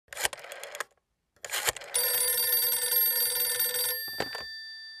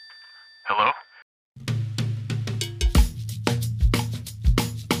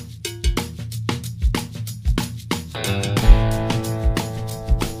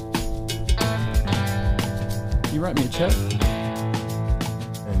Can you write me a check?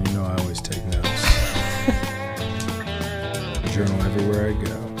 And you know I always take notes. Journal everywhere I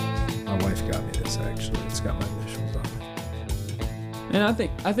go. My wife got me this, actually. It's got my initials on it. And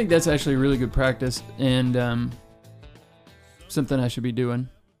I think that's actually a really good practice, and something I should be doing.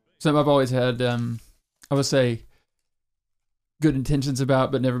 Something I've always had, I would say, good intentions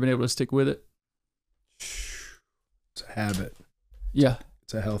about, but never been able to stick with it. It's a habit. Yeah.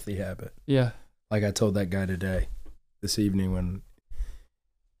 It's a healthy habit. Yeah. Like I told that guy this evening, when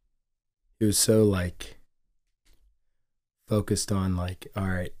he was so like focused on like, all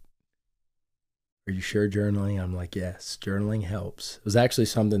right, are you sure journaling? I'm like, yes, journaling helps. It was actually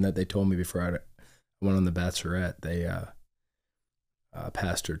something that they told me before I went on The Bachelorette. A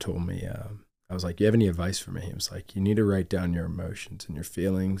pastor told me, I was like, you have any advice for me? He was like, you need to write down your emotions and your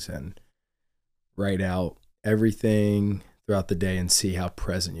feelings and write out everything throughout the day and see how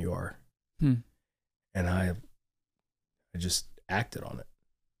present you are. And I just acted on it.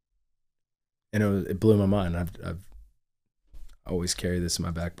 And it blew my mind. I've always carry this in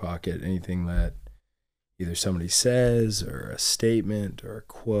my back pocket. Anything that either somebody says or a statement or a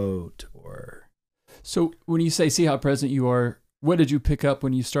quote or... So when you say see how present you are, what did you pick up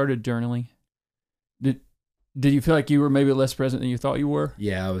when you started journaling? Did you feel like you were maybe less present than you thought you were?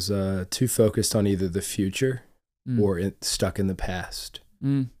 Yeah, I was too focused on either the future or stuck in the past.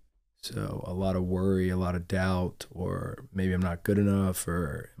 So a lot of worry, a lot of doubt, or maybe I'm not good enough,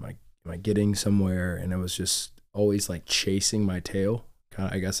 or am I getting somewhere? And it was just always like chasing my tail. Kind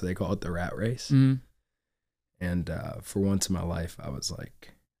of, I guess they call it the rat race. And for once in my life, I was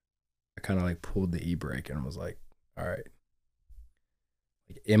like, I kind of like pulled the e-brake and was like, all right,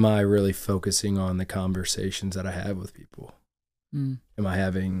 like, am I really focusing on the conversations that I have with people? Am I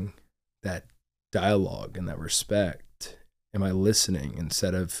having that dialogue and that respect? Am I listening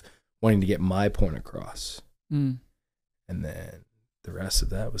instead of wanting to get my point across? And then the rest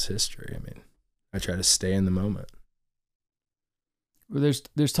of that was history. I mean, I try to stay in the moment. Well,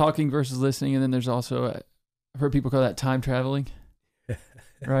 there's talking versus listening, and then there's also, I've heard people call that time traveling,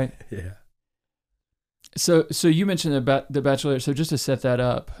 right? Yeah. So you mentioned about The Bachelorette. So just to set that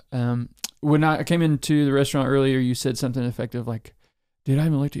up, when I came into the restaurant earlier, you said something effective like, dude, I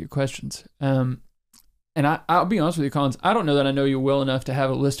haven't looked at your questions. And I'll be honest with you, Collins, I don't know that I know you well enough to have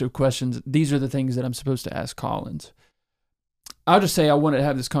a list of questions. These are the things that I'm supposed to ask Collins. I'll just say I wanted to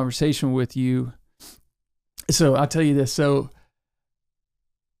have this conversation with you. So I'll tell you this. So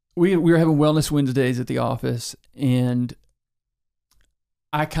we were having Wellness Wednesdays at the office, and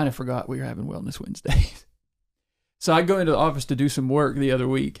I kind of forgot we were having Wellness Wednesdays. So I go into the office to do some work the other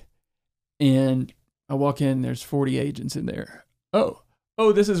week, and I walk in, there's 40 agents in there. Oh,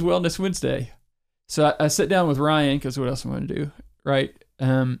 this is Wellness Wednesday. So I sit down with Ryan, because what else am I going to do, right?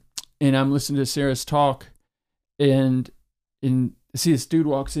 And I'm listening to Sarah's talk, and I see this dude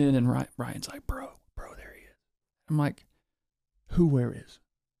walks in, and Ryan's like, bro, there he is. I'm like, who, where is?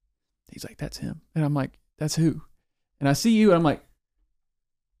 He's like, that's him. And I'm like, that's who? And I see you, and I'm like,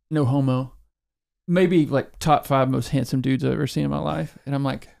 no homo. Maybe like top 5 most handsome dudes I've ever seen in my life. And I'm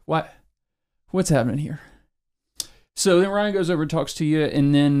like, what? What's happening here? So then Ryan goes over and talks to you,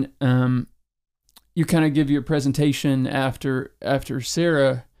 and then you kind of give your presentation after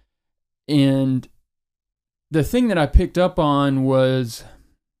Sarah. And the thing that I picked up on was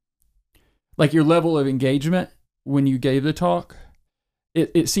like your level of engagement when you gave the talk.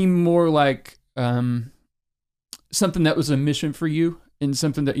 It seemed more like something that was a mission for you and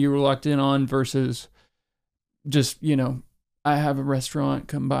something that you were locked in on versus just, I have a restaurant,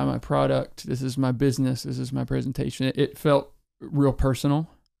 come buy my product. This is my business. This is my presentation. It felt real personal.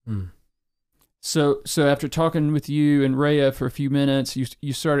 So after talking with you and Rhea for a few minutes,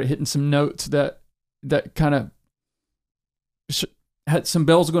 you started hitting some notes that kind of had some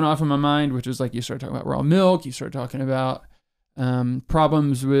bells going off in my mind, which was like you started talking about raw milk. You started talking about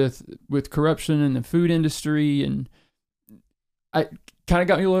problems with corruption in the food industry, and I kind of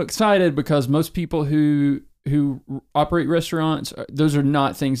got me a little excited because most people who operate restaurants, those are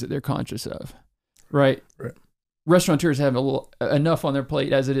not things that they're conscious of, right? Restaurateurs have enough on their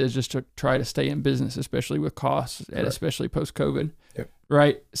plate as it is just to try to stay in business, especially with costs and especially post-COVID,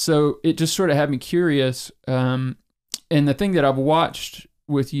 right? So it just sort of had me curious. And the thing that I've watched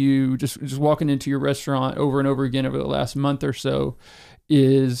with you, just walking into your restaurant over and over again over the last month or so,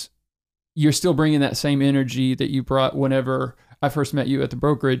 is you're still bringing that same energy that you brought whenever I first met you at the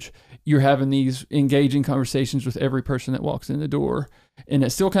brokerage. You're having these engaging conversations with every person that walks in the door. And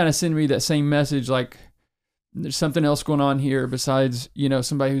it still kind of sends me that same message, like there's something else going on here besides,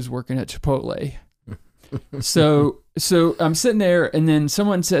 somebody who's working at Chipotle. So I'm sitting there, and then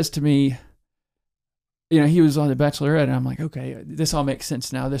someone says to me, he was on The Bachelorette, and I'm like, okay, this all makes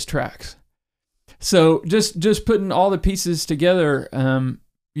sense now. This tracks. So just putting all the pieces together,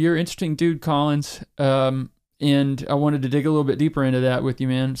 you're an interesting dude, Collins. And I wanted to dig a little bit deeper into that with you,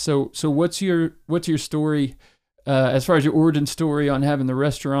 man. So what's your story, as far as your origin story on having the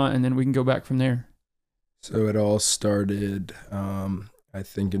restaurant, and then we can go back from there. So it all started, I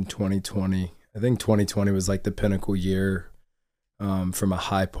think in 2020. I think 2020 was like the pinnacle year, from a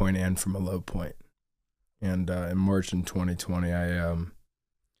high point and from a low point. And in March in 2020, I'm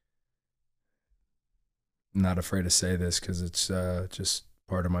not afraid to say this because it's just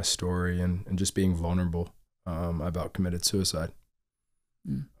part of my story and just being vulnerable. I about committed suicide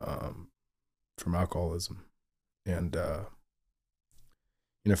from alcoholism. And,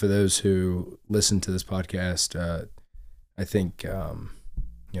 for those who listen to this podcast, I think,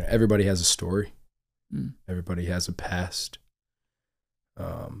 everybody has a story. Everybody has a past.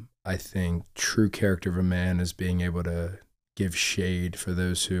 I think true character of a man is being able to give shade for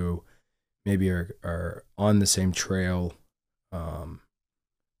those who maybe are on the same trail, but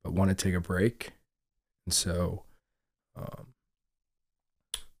want to take a break. And so when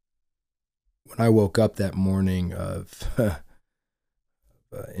I woke up that morning of an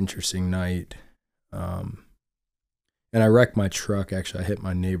interesting night, and I wrecked my truck. Actually, I hit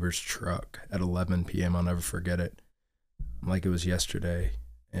my neighbor's truck at 11 p.m. I'll never forget it. Like it was yesterday.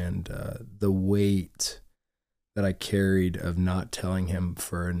 And the weight that I carried of not telling him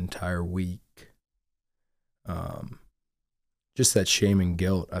for an entire week, just that shame and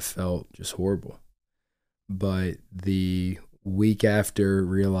guilt, I felt just horrible. But the week after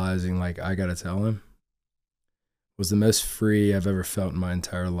realizing, like, I got to tell him, was the most free I've ever felt in my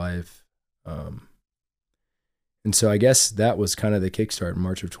entire life. And so I guess that was kind of the kickstart in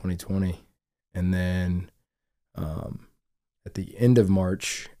March of 2020. And then at the end of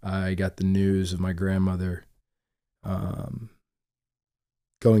March, I got the news of my grandmother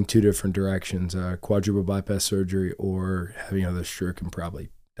going two different directions, quadruple bypass surgery or having another stroke and probably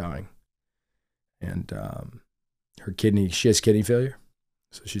dying. And she has kidney failure.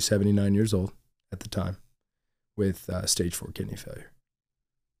 So she's 79 years old at the time with stage 4 kidney failure.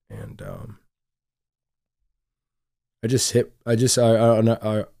 And I'll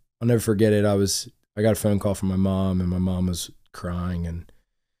never forget it. I got a phone call from my mom, and my mom was crying, and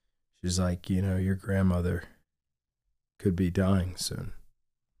she's like, your grandmother could be dying soon.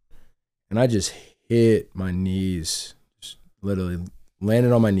 And I just hit my knees, just literally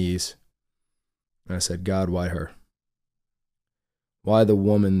landed on my knees. And I said, God, why her? Why the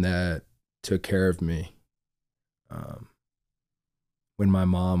woman that took care of me when my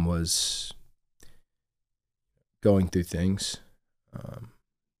mom was going through things,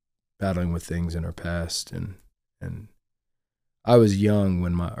 battling with things in her past, and I was young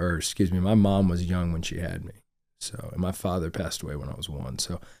when my mom was young when she had me. So, and my father passed away when I was 1.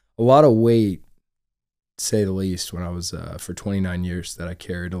 So a lot of weight, to say the least, when I was, for 29 years that I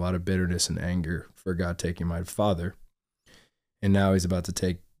carried, a lot of bitterness and anger for God taking my father. And now he's about to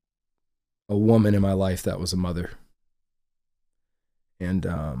take a woman in my life that was a mother. And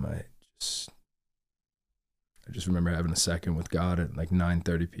I just remember having a second with God at like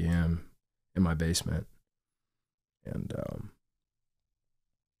 9:30 p.m. in my basement. And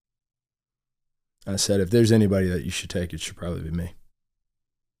I said, if there's anybody that you should take, it should probably be me.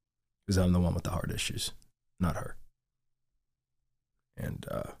 Because I'm the one with the heart issues, not her. And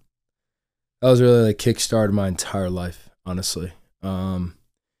that was really like kickstarted my entire life, honestly. And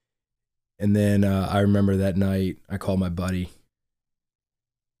then I remember that night I called my buddy.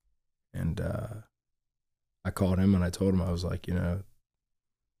 And I called him and I told him, I was like, I'm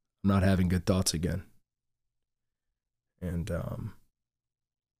not having good thoughts again. And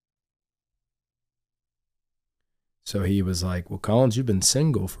so he was like, well, Collins, you've been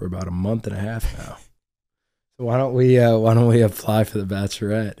single for about a month and a half now. So why don't we apply for the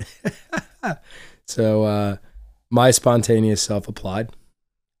Bachelorette? So my spontaneous self applied.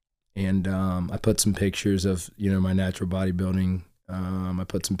 And I put some pictures of, my natural bodybuilding. I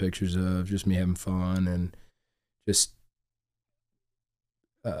put some pictures of just me having fun and just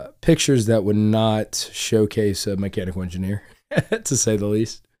pictures that would not showcase a mechanical engineer, to say the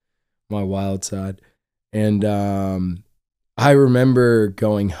least, my wild side. And I remember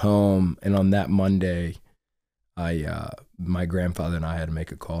going home, and on that Monday, my grandfather and I had to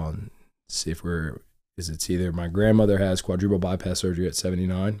make a call and see if it's either my grandmother has quadruple bypass surgery at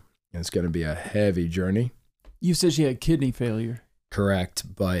 79, and it's going to be a heavy journey. You said she had kidney failure.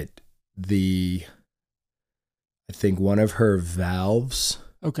 Correct, but I think one of her valves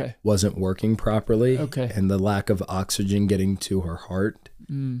wasn't working properly. And the lack of oxygen getting to her heart.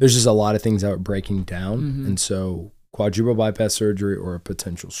 There's just a lot of things that were breaking down. And so quadruple bypass surgery or a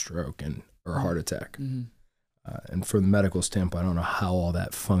potential stroke or heart attack. And from the medical standpoint, I don't know how all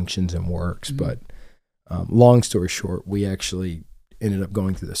that functions and works, but long story short, we actually ended up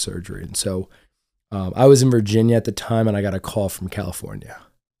going through the surgery. And so I was in Virginia at the time, and I got a call from California.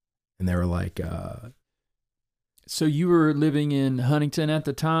 And they were like... so you were living in Huntington at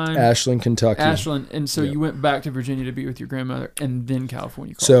the time? Ashland, Kentucky. Ashland. And so you went back to Virginia to be with your grandmother, and then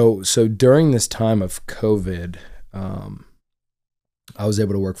California called. So during this time of COVID, I was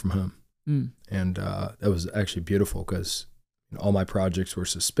able to work from home. And that was actually beautiful because all my projects were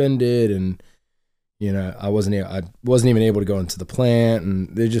suspended, and I wasn't even able to go into the plant,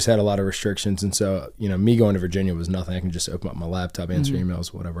 and they just had a lot of restrictions. And so me going to Virginia was nothing. I can just open up my laptop, answer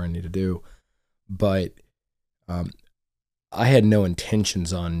emails, whatever I need to do. But I had no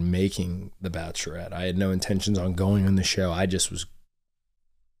intentions on making The Bachelorette. I had no intentions on going on the show. I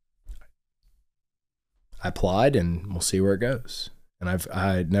applied, and we'll see where it goes. And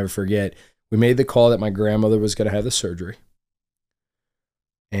I'd never forget, we made the call that my grandmother was going to have the surgery.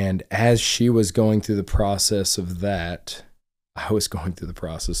 And as she was going through the process of that, I was going through the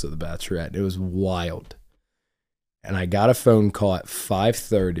process of The Bachelorette. It was wild. And I got a phone call at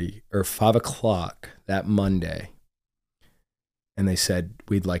 5:30 or 5 o'clock that Monday. And they said,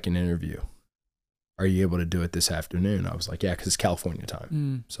 we'd like an interview. Are you able to do it this afternoon? I was like, yeah, because it's California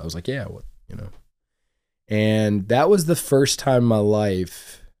time. So I was like, yeah, And that was the first time in my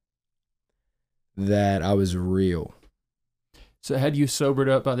life that I was real. So had you sobered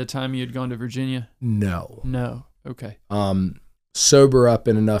up by the time you had gone to Virginia? No. Okay. Sober up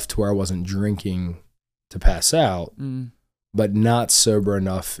in enough to where I wasn't drinking to pass out, but not sober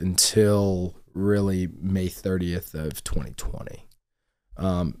enough until really May 30th of 2020.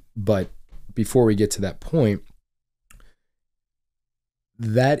 But before we get to that point,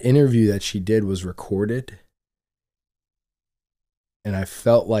 that interview that she did was recorded. And I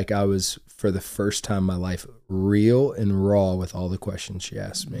felt like I was, for the first time in my life, real and raw with all the questions she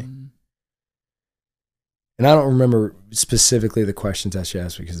asked me. And I don't remember specifically the questions that she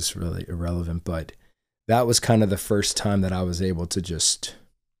asked me because it's really irrelevant, but that was kind of the first time that I was able to just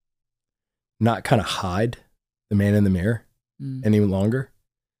not kind of hide the man in the mirror any longer.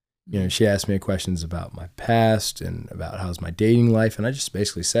 She asked me questions about my past and about how's my dating life. And I just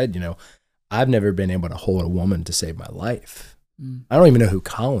basically said, I've never been able to hold a woman to save my life. I don't even know who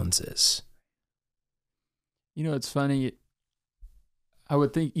Collins is. It's funny.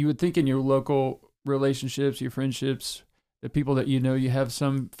 You would think in your local relationships, your friendships, the people that you have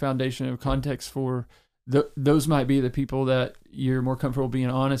some foundation of context for, those might be the people that you're more comfortable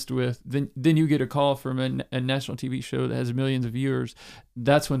being honest with. Then you get a call from a national TV show that has millions of viewers.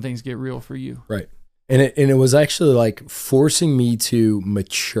 That's when things get real for you. Right. And it was actually like forcing me to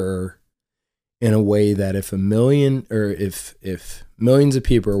mature in a way that if millions of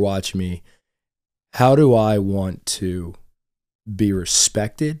people are watching me, how do I want to be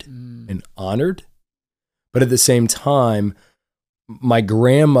respected and honored? But at the same time, my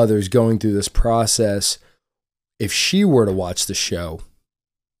grandmother's going through this process. If she were to watch the show,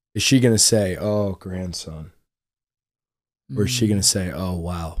 is she going to say, oh, grandson? Or is she going to say, oh,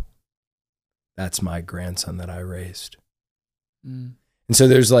 wow, that's my grandson that I raised? And so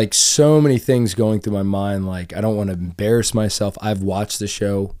there's like so many things going through my mind. Like, I don't want to embarrass myself. I've watched the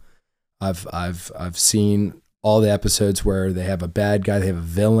show. I've seen all the episodes where they have a bad guy, they have a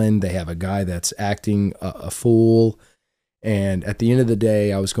villain, they have a guy that's acting a fool. And at the end of the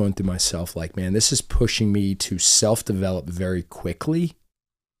day, I was going through myself like, man, this is pushing me to self-develop very quickly.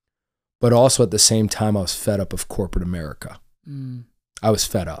 But also at the same time, I was fed up of corporate America. I was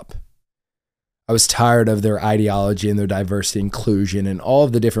fed up. I was tired of their ideology and their diversity, inclusion, and all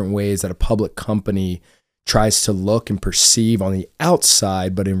of the different ways that a public company tries to look and perceive on the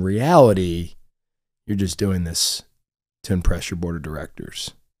outside. But in reality, you're just doing this to impress your board of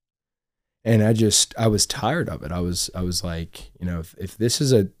directors. And I was tired of it. I was like, if this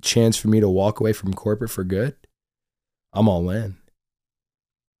is a chance for me to walk away from corporate for good, I'm all in.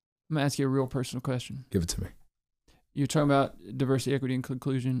 I'm going to ask you a real personal question. Give it to me. You're talking about diversity, equity, and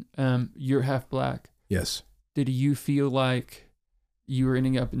inclusion. You're half black. Yes. Did you feel like you were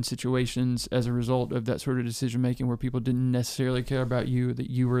ending up in situations as a result of that sort of decision making where people didn't necessarily care about you, that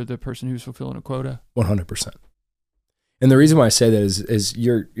you were the person who was fulfilling a quota? 100%. And the reason why I say that is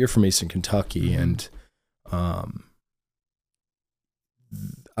you're from Eastern Kentucky, and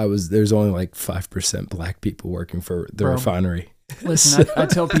there's only like 5% black people working for the refinery. Listen, I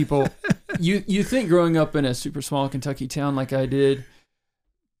tell people, you think growing up in a super small Kentucky town like I did,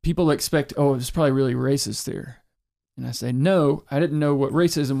 people expect, oh, it's probably really racist there. And I say, no, I didn't know what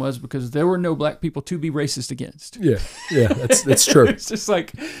racism was because there were no black people to be racist against. Yeah, that's true. It's just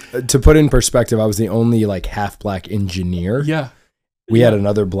like... to put in perspective, I was the only like half black engineer. Yeah. We had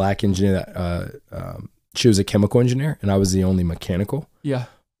another black engineer that she was a chemical engineer and I was the only mechanical. Yeah.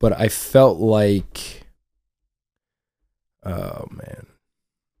 But I felt like, oh man,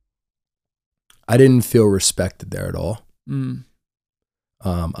 I didn't feel respected there at all.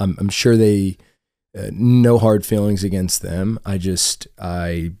 I'm sure they, no hard feelings against them. I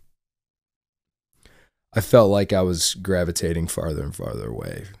felt like I was gravitating farther and farther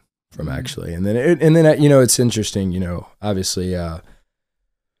away from actually. And then, it's interesting, obviously,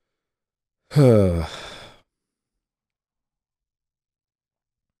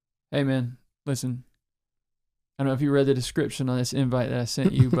 hey man, listen, I don't know if you read the description on this invite that I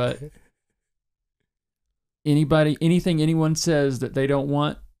sent you, but anything anyone says that they don't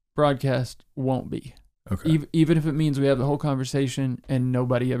want broadcast won't be. Okay. Even if it means we have the whole conversation and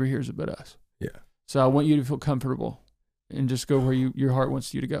nobody ever hears it but us. Yeah. So I want you to feel comfortable and just go where your heart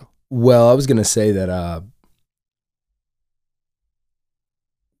wants you to go. Well, I was going to say that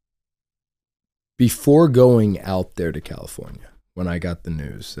before going out there to California, when I got the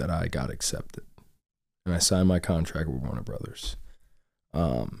news that I got accepted and I signed my contract with Warner Brothers,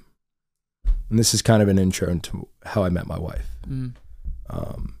 and this is kind of an intro into how I met my wife.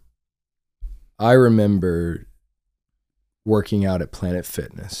 I remember working out at Planet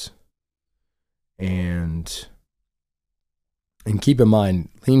Fitness, and keep in mind,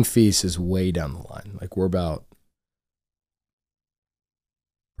 Lean Feast is way down the line. Like we're about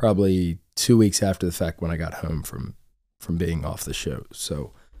probably 2 weeks after the fact when I got home from being off the show.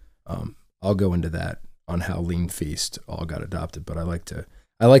 So I'll go into that on how Lean Feast all got adopted. But I like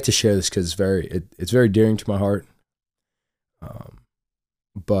to share this because it's very dearing to my heart.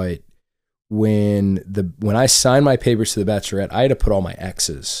 But when I signed my papers to The Bachelorette, I had to put all my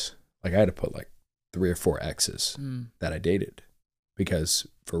exes. Like I had to put like 3 or 4 exes that I dated because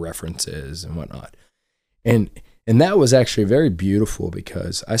for references and whatnot. And that was actually very beautiful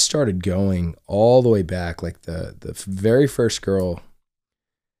because I started going all the way back. Like the very first girl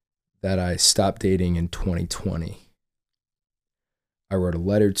that I stopped dating in 2020, I wrote a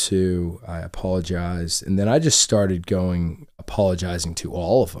letter to, I apologized, and then I just started apologizing to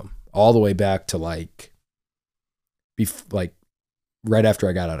all of them, all the way back to like right after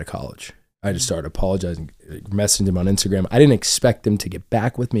I got out of college. I just started apologizing, messaging them on Instagram. I didn't expect them to get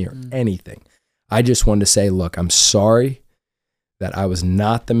back with me or anything. I just wanted to say, look, I'm sorry that I was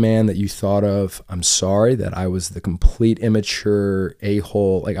not the man that you thought of. I'm sorry that I was the complete immature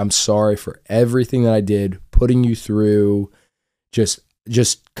a-hole. Like, I'm sorry for everything that I did, putting you through, just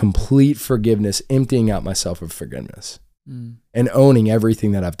complete forgiveness, emptying out myself of forgiveness and owning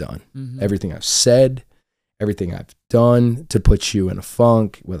everything that I've done, everything I've said, everything I've done to put you in a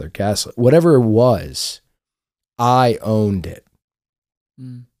funk, whether gaslight, whatever it was, I owned it.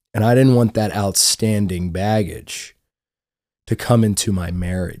 And I didn't want that outstanding baggage to come into my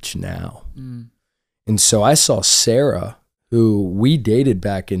marriage now. And so I saw Sarah, who we dated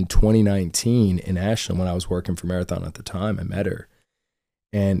back in 2019 in Ashland when I was working for Marathon at the time. I met her.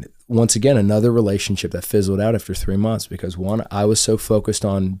 And once again, another relationship that fizzled out after 3 months because one, I was so focused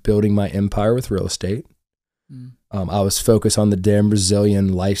on building my empire with real estate. I was focused on the Dan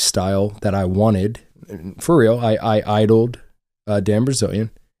Brazilian lifestyle that I wanted. For real, I idoled Dan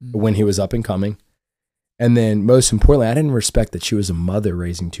Brazilian when he was up and coming. And then most importantly, I didn't respect that she was a mother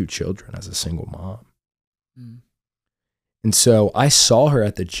raising 2 children as a single mom. And so I saw her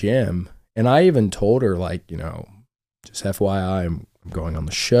at the gym and I even told her like, just FYI, I'm going on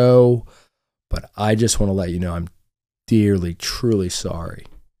the show, but I just want to let you know I'm dearly, truly sorry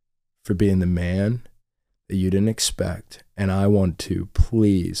for being the man that you didn't expect. And I want to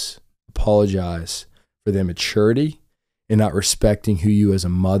please apologize for the immaturity and not respecting who you as a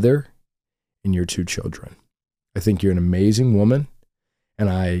mother and your 2 children. I think you're an amazing woman, and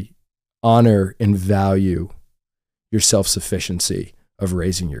I honor and value your self-sufficiency of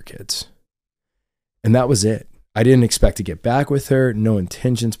raising your kids. And that was it. I didn't expect to get back with her, no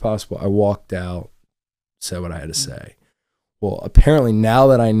intentions possible. I walked out, said what I had to say. Well, apparently now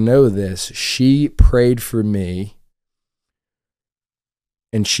that I know this, she prayed for me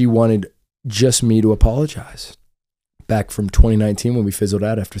and she wanted just me to apologize back from 2019 when we fizzled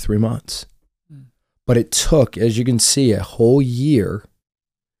out after 3 months. But it took, as you can see, a whole year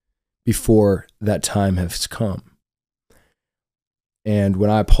before that time has come. And when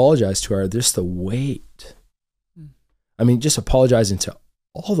I apologized to her, just the weight. I mean, just apologizing to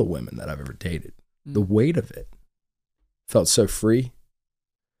all the women that I've ever dated, the weight of it felt so free.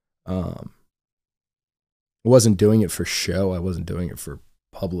 I wasn't doing it for show. I wasn't doing it for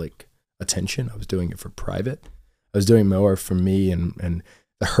public attention. I was doing it for private. I was doing more for me and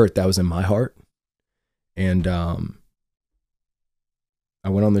the hurt that was in my heart. And I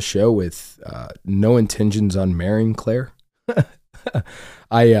went on the show with no intentions on marrying Claire.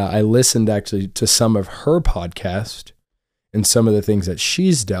 I listened actually to some of her podcast and some of the things that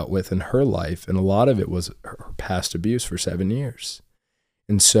she's dealt with in her life, and a lot of it was her past abuse for 7 years.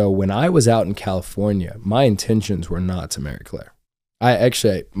 And so when I was out in California, my intentions were not to marry Claire.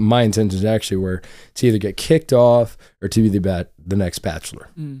 My intentions actually were to either get kicked off or to be the next bachelor,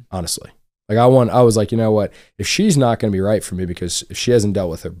 honestly. Like I was like, you know what? If she's not going to be right for me because if she hasn't dealt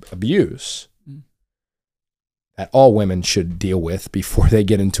with abuse that all women should deal with before they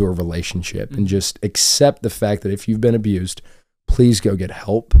get into a relationship, and just accept the fact that if you've been abused, please go get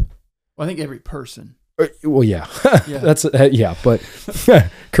help. Well, I think every person. Well, yeah, that's but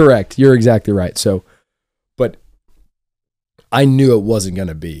correct. You're exactly right. So, but I knew it wasn't going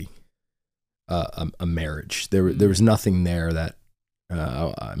to be a marriage. There was nothing there that,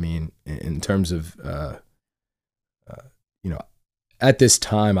 I mean, in terms of, at this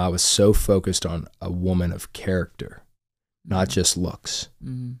time I was so focused on a woman of character, not just looks.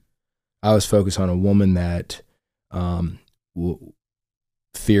 I was focused on a woman that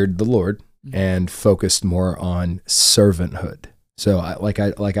feared the Lord and focused more on servanthood. So I like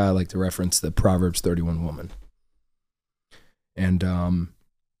to reference the Proverbs 31 woman. And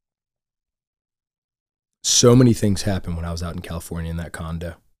so many things happened when I was out in California in that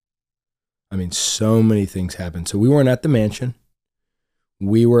condo. I mean, so many things happened. So we weren't at the mansion.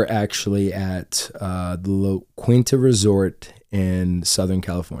 We were actually at the La Quinta Resort in Southern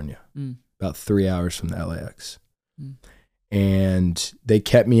California, about 3 hours from the LAX. And they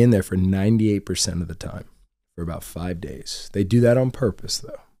kept me in there for 98% of the time for about 5 days. They do that on purpose,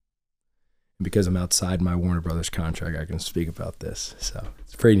 though. And because I'm outside my Warner Brothers contract, I can speak about this. So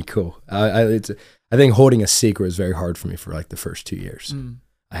it's pretty cool. I think holding a secret was very hard for me for like the first 2 years.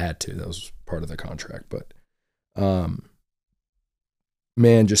 I had to. That was part of the contract. But,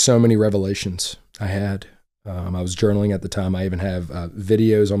 man, just so many revelations I had. I was journaling at the time. I even have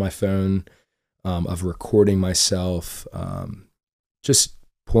videos on my phone of recording myself, just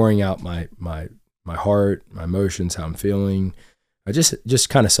pouring out my heart, my emotions, how I'm feeling. I just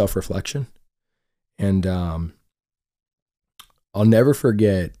kind of self-reflection. And I'll never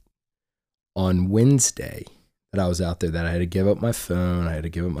forget on Wednesday that I was out there that I had to give up my phone, I had to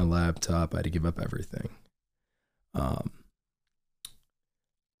give up my laptop, I had to give up everything.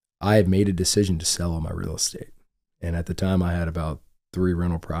 I had made a decision to sell all my real estate. And at the time I had about 3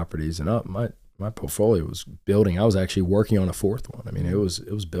 rental properties, and my portfolio was building. I was actually working on a 4th one. I mean, it was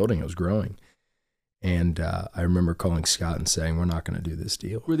building, it was growing. And I remember calling Scott and saying, we're not going to do this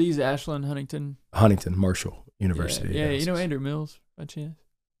deal. Were these Ashland, Huntington? Huntington, Marshall University. Yeah, you know Andrew Mills by chance?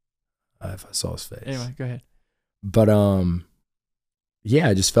 If I saw his face. Anyway, go ahead. But yeah,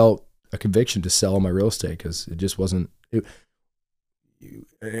 I just felt a conviction to sell my real estate because it just wasn't.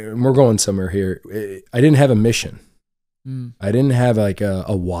 We're going somewhere here. I didn't have a mission. I didn't have like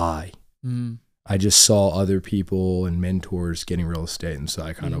a why. I just saw other people and mentors getting real estate, and so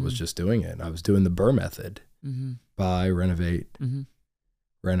I kind of was just doing it. I was doing the Burr method: buy, renovate,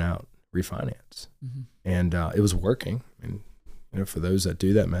 rent out, refinance, and it was working. And for those that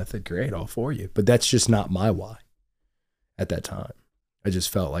do that method, great, all for you. But that's just not my why at that time. I just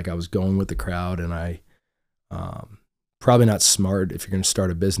felt like I was going with the crowd, and I probably not smart if you're going to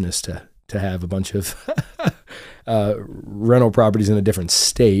start a business to have a bunch of rental properties in a different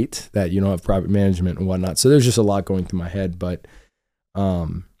state that you don't have property management and whatnot. So there's just a lot going through my head, but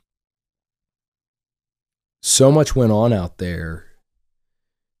so much went on out there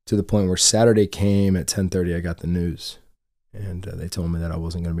to the point where Saturday came at 10:30. I got the news, and they told me that I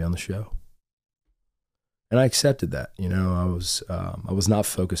wasn't going to be on the show. And I accepted that. I was not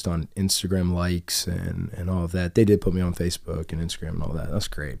focused on Instagram likes and all of that. They did put me on Facebook and Instagram and all that. That's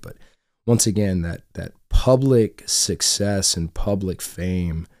great. But once again, that public success and public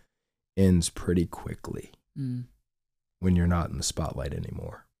fame ends pretty quickly when you're not in the spotlight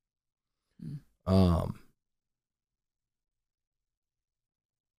anymore. And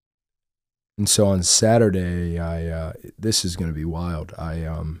so on Saturday, this is going to be wild. I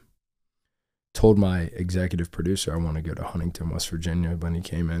told my executive producer I want to go to Huntington, West Virginia when he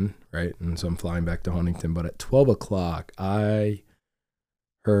came in, right? And so I'm flying back to Huntington. But at 12 o'clock, I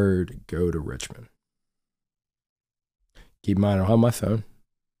heard go to Richmond. Keep in mind, I don't have my phone.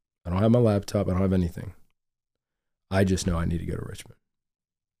 I don't have my laptop. I don't have anything. I just know I need to go to Richmond.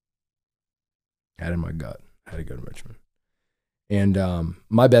 I had it in my gut. I had to go to Richmond. And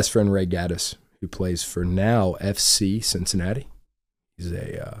my best friend, Ray Gaddis, who plays for now FC Cincinnati, he's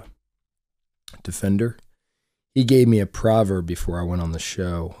a defender. He gave me a proverb before I went on the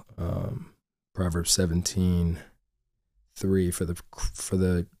show, Proverbs 17:3, for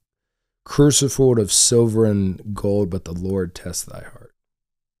the crucified of silver and gold, but the Lord tests thy heart.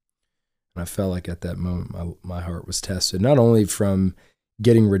 And I felt like at that moment my heart was tested, not only from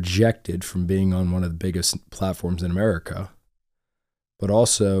getting rejected from being on one of the biggest platforms in America, but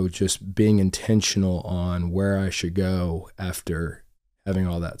also just being intentional on where I should go after having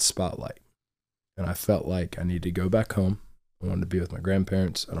all that spotlight. And I felt like I needed to go back home. I wanted to be with my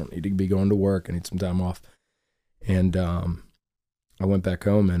grandparents. I don't need to be going to work. I need some time off. And I went back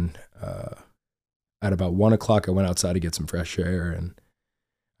home, and at about 1 o'clock, I went outside to get some fresh air. And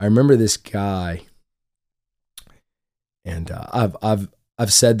I remember this guy, and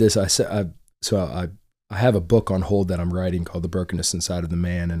I've said this. I have a book on hold that I'm writing called The Brokenness Inside of the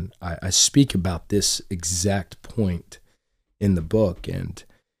Man, and I speak about this exact point in the book. And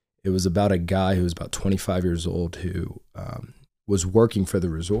it was about a guy who was about 25 years old who was working for the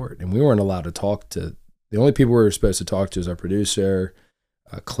resort, and we weren't allowed to talk to. The only people we were supposed to talk to is our producer,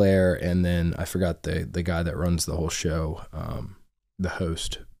 Claire, and then I forgot the guy that runs the whole show, the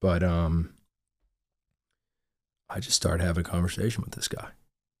host. But I just started having a conversation with this guy.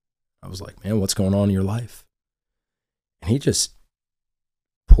 I was like, man, what's going on in your life? And he just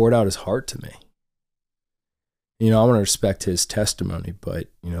poured out his heart to me. I want to respect his testimony, but,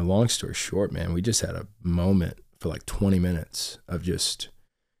 long story short, man, we just had a moment for like 20 minutes of just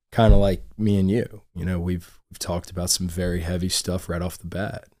kind of like me and you. We've talked about some very heavy stuff right off the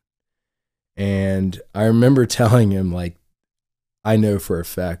bat. And I remember telling him, like, I know for a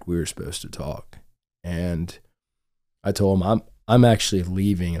fact we were supposed to talk. And I told him, I'm actually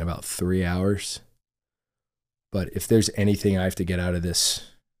leaving in about 3 hours. But if there's anything I have to get out of this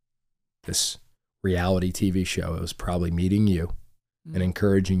reality TV show, it was probably meeting you and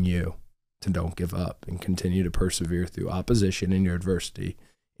encouraging you to don't give up and continue to persevere through opposition and your adversity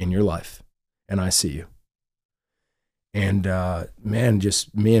in your life. And I see you. And man,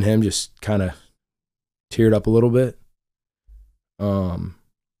 just me and him just kind of teared up a little bit. And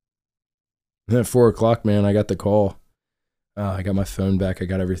at 4 o'clock, man, I got the call. I got my phone back. I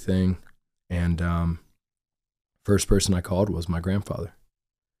got everything. And first person I called was my grandfather.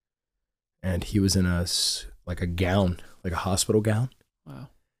 And he was in a gown, like a hospital gown. Wow.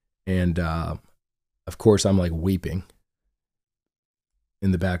 And of course, I'm like weeping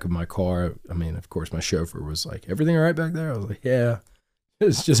in the back of my car. I mean, of course, my chauffeur was like, everything all right back there? I was like, yeah. I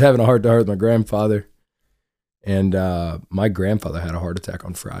was just having a heart-to-heart with my grandfather. And my grandfather had a heart attack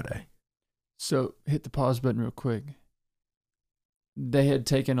on Friday. So hit the pause button real quick. They had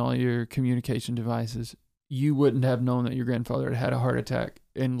taken all your communication devices. You wouldn't have known that your grandfather had had a heart attack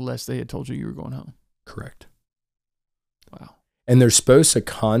unless they had told you were going home. Correct. Wow. And they're supposed to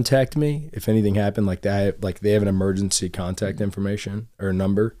contact me if anything happened like that. Like they have an emergency contact information or a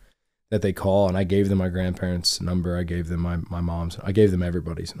number that they call. And I gave them my grandparents' number. I gave them my mom's. I gave them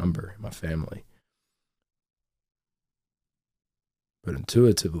everybody's number, my family. But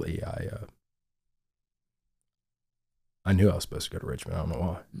intuitively, I knew I was supposed to go to Richmond. I don't know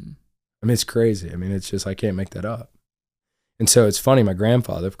why. I mean, it's crazy. I mean, it's just, I can't make that up. And so it's funny. My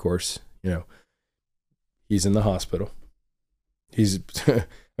grandfather, of course, he's in the hospital. He's, I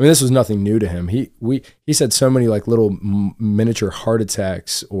mean, this was nothing new to him. He's had so many like little miniature heart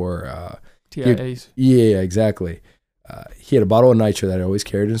attacks or TIAs. Yeah, exactly. He had a bottle of nitro that he always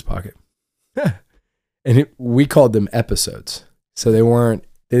carried in his pocket. And we called them episodes. So they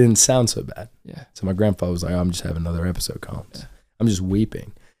didn't sound so bad. Yeah. So my grandpa was like, I'm just having another episode comes. Yeah. I'm just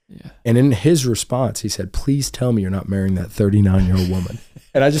weeping. Yeah. And in his response, he said, please tell me you're not marrying that 39-year-old woman.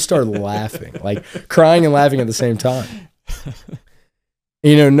 And I just started laughing, like crying and laughing at the same time.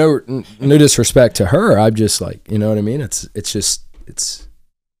 No disrespect to her. I'm just like, you know what I mean? It's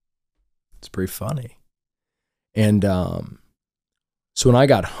pretty funny. And so when I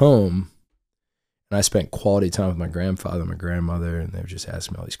got home, and I spent quality time with my grandfather and my grandmother, and they were just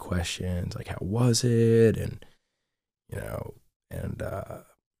asking me all these questions, like, how was it? And,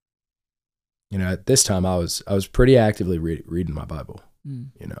 at this time I was pretty actively reading my Bible,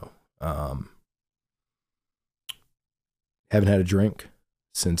 haven't had a drink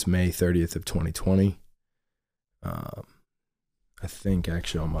since May 30th of 2020. I think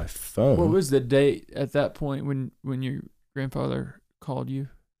actually on my phone. What was the date at that point when your grandfather called you?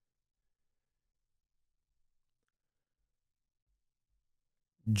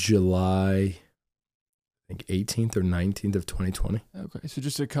 July, I think 18th or 19th of 2020. Okay, so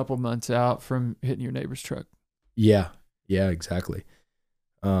just a couple months out from hitting your neighbor's truck. Yeah. Yeah, exactly.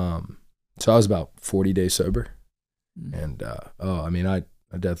 So I was about 40 days sober. And, I mean, I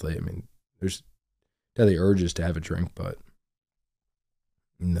definitely, I mean, there's definitely urges to have a drink, but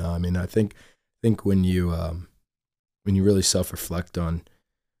no, I mean, I think when you really self-reflect on,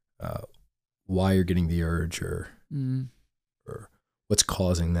 why you're getting the urge or what's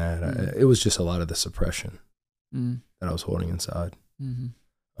causing that, it was just a lot of the suppression that I was holding inside.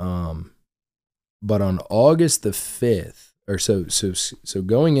 But on August the 5th, or so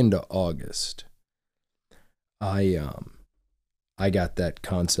going into August, I got that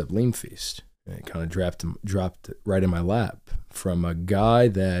concept Lean Feast, and it kind of dropped right in my lap from a guy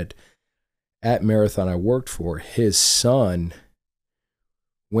that at Marathon I worked for. His son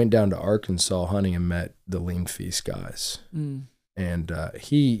went down to Arkansas hunting and met the Lean Feast guys. And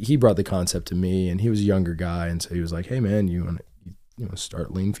he brought the concept to me, and he was a younger guy, and so he was like, "Hey man, you want to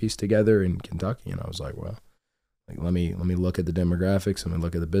start Lean Feast together in Kentucky?" And I was like, "Well, like let me look at the demographics, let me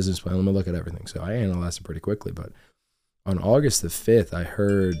look at the business plan, let me look at everything." So I analyzed it pretty quickly. But on August the 5th, I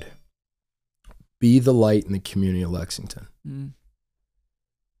heard "Be the light in the community of Lexington," and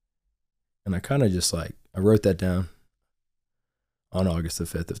I kind of just I wrote that down on August the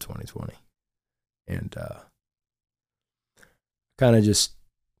 5th of 2020, and kind of just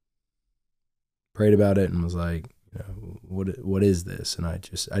prayed about it and was like, what is this? And I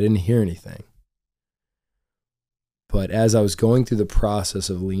didn't hear anything. But as I was going through the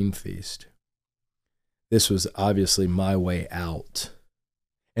process of Lean Feast, this was obviously my way out.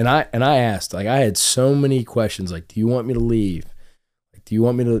 And I asked, I had so many questions, do you want me to leave? Do you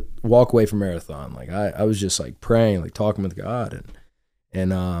want me to walk away from Marathon? I was just praying, talking with God.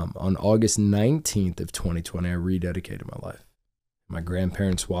 And on August 19th of 2020, I rededicated my life. My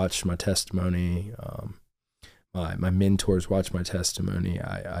grandparents watched my testimony. My mentors watched my testimony.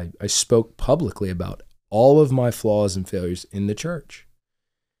 I spoke publicly about all of my flaws and failures in the church.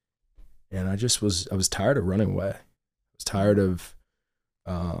 And I was tired of running away. I was tired of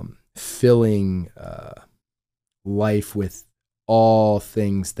filling life with all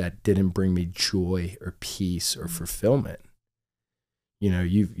things that didn't bring me joy or peace or fulfillment.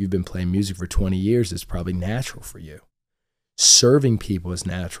 You've been playing music for 20 years. It's probably natural for you. Serving people is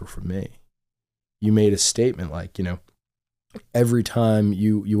natural for me. You made a statement every time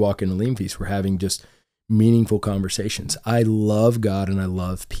you walk into Lean Feast, we're having just meaningful conversations. I love God and I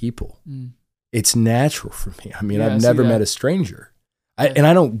love people. It's natural for me. I mean, I've never met a stranger. And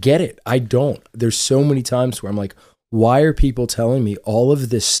I don't get it. I don't. There's so many times where I'm like, why are people telling me all of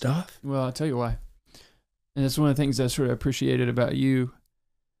this stuff? Well, I'll tell you why. And it's one of the things I sort of appreciated about you.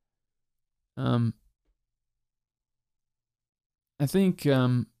 I think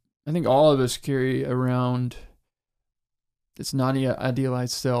all of us carry around this not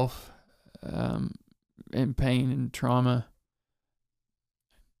idealized self, and pain and trauma.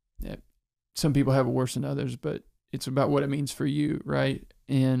 Yeah, some people have it worse than others, but it's about what it means for you, right?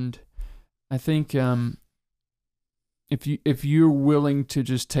 And I think if you're willing to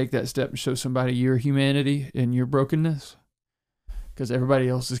just take that step and show somebody your humanity and your brokenness, because everybody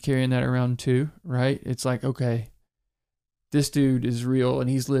else is carrying that around too, right? It's okay, this dude is real and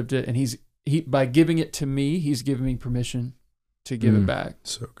he's lived it, and he by giving it to me, he's giving me permission to give it back.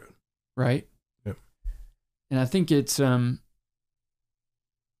 So good. Right? Yep. And I think it's I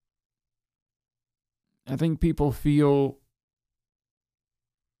think people feel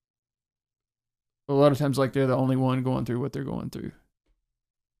a lot of times like they're the only one going through what they're going through.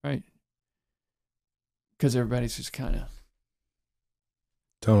 Right? Because everybody's just kind of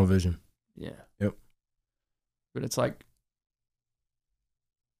tunnel vision. Yeah. Yep. But it's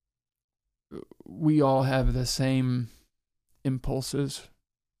we all have the same impulses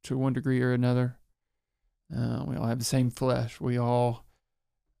to one degree or another. We all have the same flesh. We all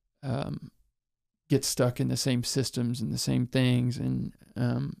get stuck in the same systems and the same things. And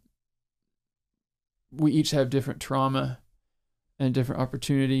we each have different trauma and different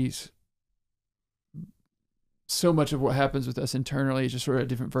opportunities. So much of what happens with us internally is just sort of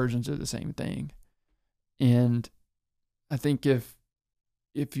different versions of the same thing. And I think if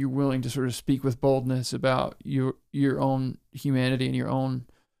you're willing to sort of speak with boldness about your own humanity and your own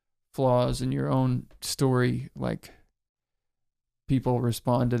flaws and your own story, people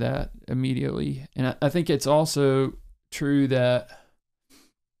respond to that immediately. And I think it's also true that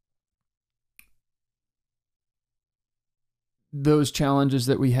those challenges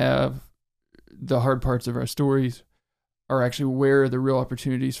that we have, the hard parts of our stories, are actually where the real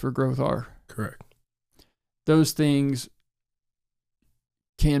opportunities for growth are. Correct. Those things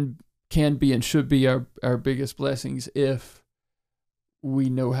can be and should be our biggest blessings if we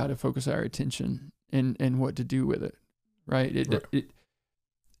know how to focus our attention and what to do with it, right?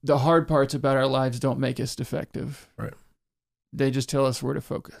 The hard parts about our lives don't make us defective. Right. They just tell us where to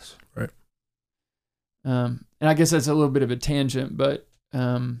focus. Right. And I guess that's a little bit of a tangent, but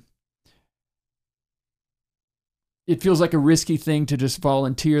it feels like a risky thing to just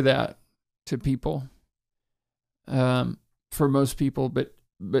volunteer that to people, for most people. But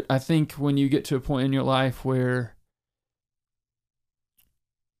I think when you get to a point in your life where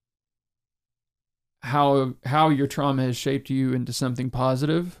how your trauma has shaped you into something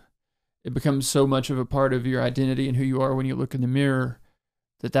positive, it becomes so much of a part of your identity and who you are when you look in the mirror,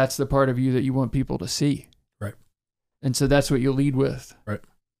 that's the part of you that you want people to see. Right. And so that's what you lead with. Right.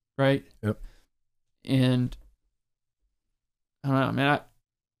 Right? Yep. And I don't know, man,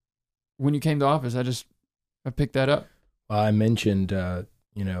 when you came to office, I picked that up. Well, I mentioned,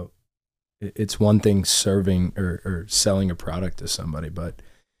 it's one thing serving or selling a product to somebody, but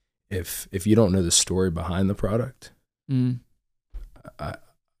if you don't know the story behind the product,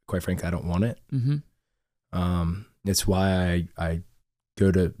 quite frankly, I don't want it. Mm-hmm. It's why I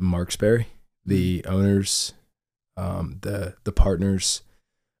go to Marksberry. The owners, the partners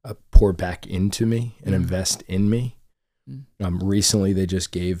pour back into me and invest in me. Recently, they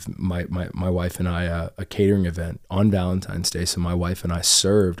just gave my wife and I a catering event on Valentine's Day. So my wife and I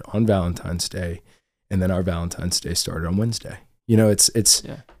served on Valentine's Day, and then our Valentine's Day started on Wednesday.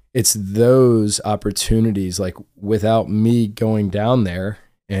 It's those opportunities, like without me going down there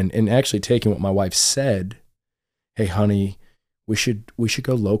and actually taking what my wife said, hey, honey, we should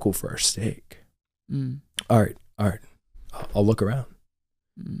go local for our steak. All right. I'll look around.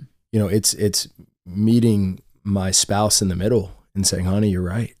 It's meeting my spouse in the middle and saying, honey, you're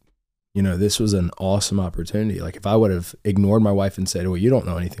right. This was an awesome opportunity. Like if I would have ignored my wife and said, well, you don't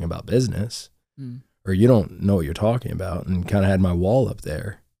know anything about business or you don't know what you're talking about, and kind of had my wall up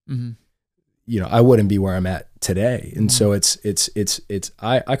there, I wouldn't be where I'm at today. And so it's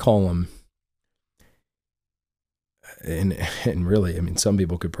I call them, and really, I mean, some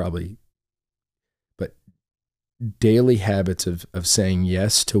people could probably, but daily habits of saying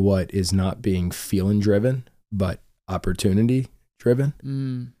yes to what is not being feeling driven, but opportunity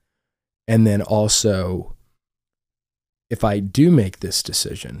driven. And then also, if I do make this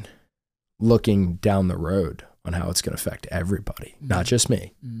decision, looking down the road on how it's going to affect everybody, not just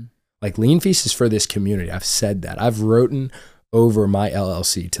me. Like Lean Feast is for this community. I've said that. I've written over my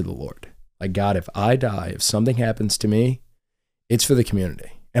LLC to the Lord. Like, God, if I die, if something happens to me, it's for the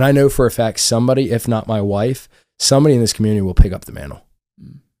community. And I know for a fact somebody, if not my wife, somebody in this community will pick up the mantle.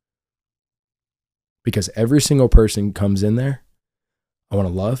 Because every single person comes in there, I want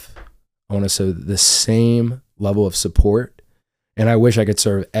to love. I want to show the same level of support. And I wish I could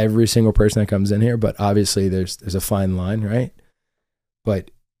serve every single person that comes in here, but obviously there's a fine line, right?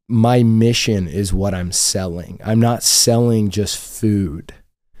 But my mission is what I'm selling. I'm not selling just food.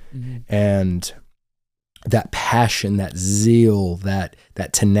 And that passion, that zeal, that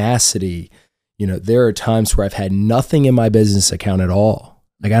tenacity, there are times where I've had nothing in my business account at all.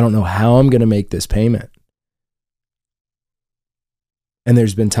 Like, I don't know how I'm going to make this payment. And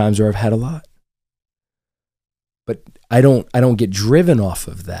there's been times where I've had a lot. But I don't get driven off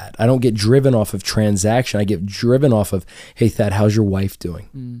of that. I don't get driven off of transaction. I get driven off of, hey, Thad, how's your wife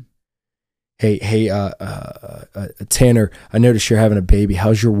doing? Hey, Tanner, I noticed you're having a baby.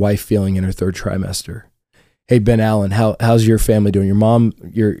 How's your wife feeling in her third trimester? Hey, Ben Allen, how's your family doing? Your mom,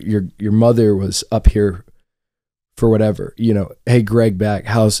 your mother was up here for whatever, hey, Greg back,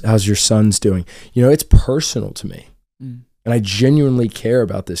 how's your sons doing? It's personal to me. And I genuinely care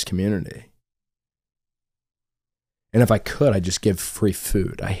about this community. And if I could, I'd just give free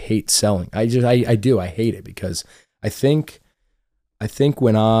food. I hate selling. I do. I hate it because I think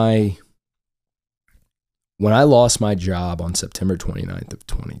when I lost my job on September 29th of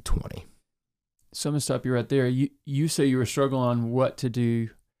 2020. So I'm going to stop you right there. You say you were struggling on what to do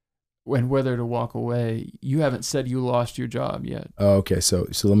and whether to walk away. You haven't said you lost your job yet. Oh, okay. So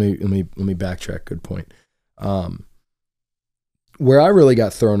let me backtrack. Good point. Where I really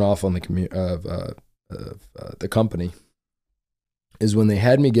got thrown off on the the company is when they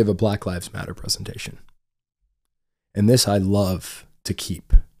had me give a Black Lives Matter presentation. And this I love to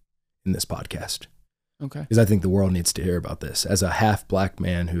keep in this podcast. Okay. Because I think the world needs to hear about this. As a half black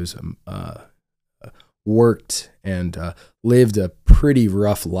man who's worked and lived a pretty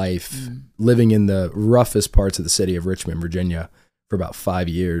rough life, living in the roughest parts of the city of Richmond, Virginia for about 5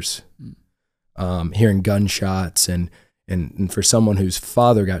 years, hearing gunshots and for someone whose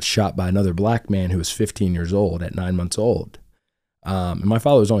father got shot by another black man who was 15 years old at 9 months old. And my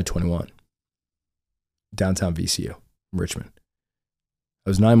father was only 21, downtown VCU, Richmond. I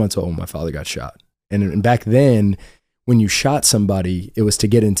was 9 months old when my father got shot. And back then, when you shot somebody, it was to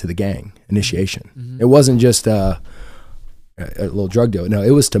get into the gang initiation. Mm-hmm. It wasn't just a little drug deal. No,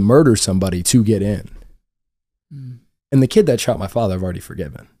 it was to murder somebody to get in. Mm. And the kid that shot my father, I've already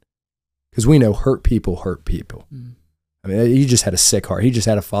forgiven. Because we know hurt people hurt people. Mm. I mean, he just had a sick heart. He just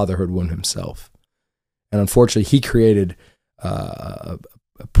had a fatherhood wound himself. And unfortunately, he created a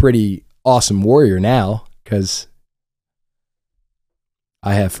pretty awesome warrior now because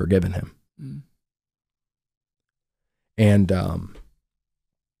I have forgiven him. Mm. And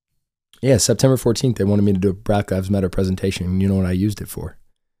September 14th, they wanted me to do a Black Lives Matter presentation. And you know what I used it for?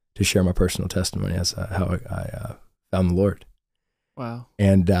 To share my personal testimony as how I found the Lord. Wow.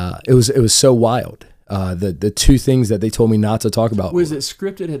 And it was so wild. The two things that they told me not to talk about. Was it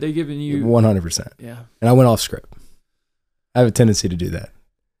scripted? Had they given you? 100%. Yeah. And I went off script. I have a tendency to do that.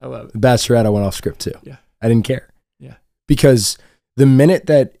 I love it. The Bachelorette, I went off script too. Yeah. I didn't care. Yeah. Because the minute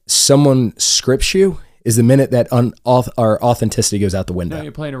that someone scripts you is the minute that our authenticity goes out the window. Now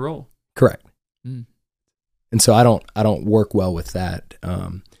you're playing a role. Correct. Mm. And so I don't work well with that.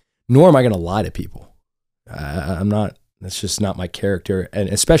 Nor am I going to lie to people. I'm not. That's just not my character. And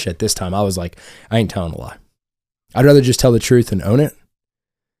especially at this time, I was like, I ain't telling a lie. I'd rather just tell the truth and own it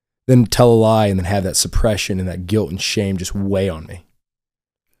than tell a lie and then have that suppression and that guilt and shame just weigh on me.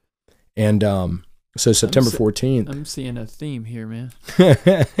 And so September 14th. I'm seeing a theme here, man.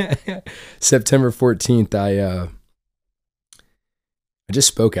 September 14th, I just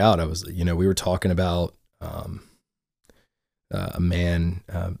spoke out. I was, we were talking about a man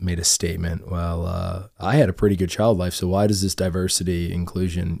made a statement. Well, I had a pretty good child life, so why does this diversity,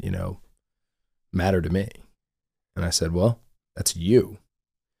 inclusion, matter to me? And I said, well, that's you.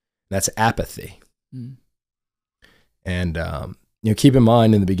 That's apathy. Mm. And keep in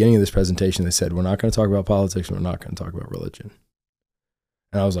mind, in the beginning of this presentation, they said, we're not going to talk about politics and we're not going to talk about religion.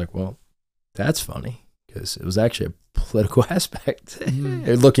 And I was like, well, that's funny because it was actually a political aspect.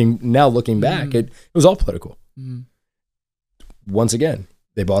 Mm. looking back, it was all political. Mm. Once again,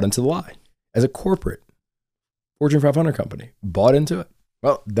 they bought into the lie as a corporate Fortune 500 company, bought into it.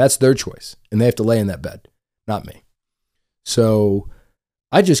 Well, that's their choice and they have to lay in that bed, not me. So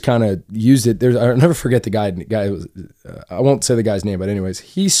I just kind of used it. I'll never forget the guy was, I won't say the guy's name, but anyways,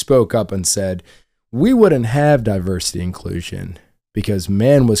 he spoke up and said, we wouldn't have diversity inclusion because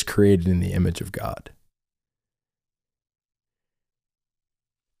man was created in the image of God.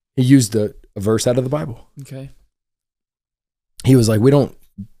 He used a verse out of the Bible. Okay. He was like,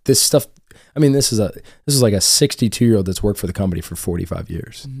 this stuff, this is like a 62-year-old that's worked for the company for 45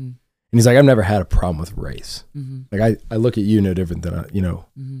 years. Mm-hmm. And he's like, I've never had a problem with race. Mm-hmm. Like I look at you no different than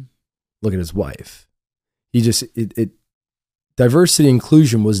look at his wife. He just diversity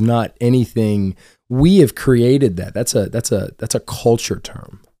inclusion was not anything. We have created that. That's a culture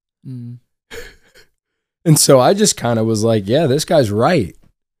term. Mm. And so I just kind of was like, yeah, this guy's right.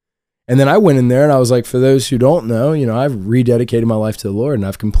 And then I went in there and I was like, for those who don't know, I've rededicated my life to the Lord and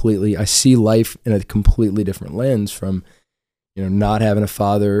I see life in a completely different lens from not having a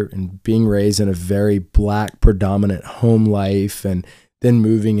father and being raised in a very Black predominant home life and then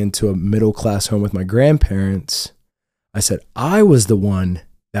moving into a middle-class home with my grandparents. I said, I was the one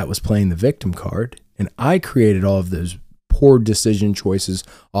that was playing the victim card and I created all of those poor decision choices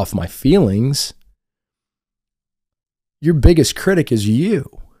off my feelings. Your biggest critic is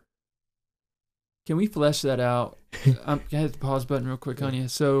you. Can we flesh that out? I hit the pause button real quick on you.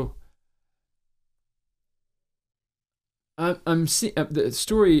 So I'm seeing the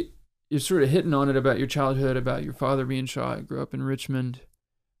story. You're sort of hitting on it about your childhood, about your father being shot. I grew up in Richmond,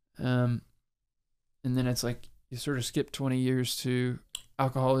 and then it's like you sort of skip 20 years to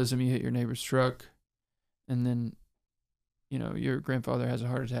alcoholism. You hit your neighbor's truck, and then your grandfather has a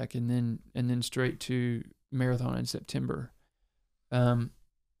heart attack, and then straight to marathon in September.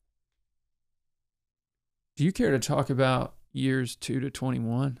 Do you care to talk about years 2 to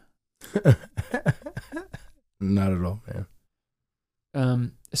 21? Not at all, man.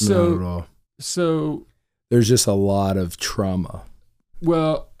 Not at all. So there's just a lot of trauma.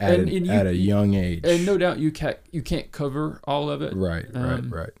 Well, at a young age, and no doubt you can't cover all of it. Right.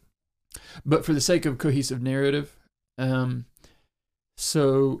 But for the sake of cohesive narrative,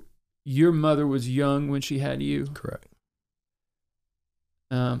 so your mother was young when she had you. Correct.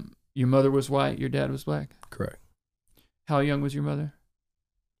 Your mother was white. Your dad was Black. Correct. How young was your mother?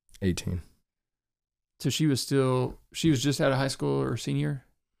 18. So she was just out of high school or senior?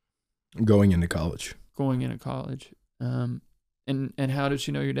 Going into college. And how did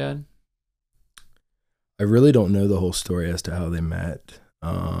she know your dad? I really don't know the whole story as to how they met.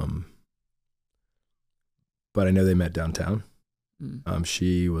 But I know they met downtown. Mm.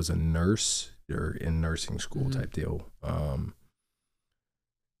 She was a nurse. or in nursing school type deal.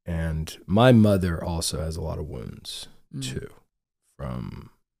 And my mother also has a lot of wounds too, from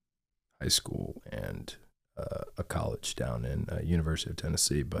high school and a college down in University of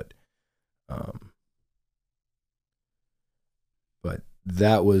Tennessee. But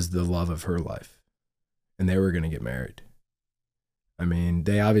that was the love of her life, and they were going to get married. I mean,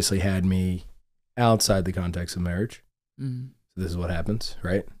 they obviously had me outside the context of marriage. So this is what happens,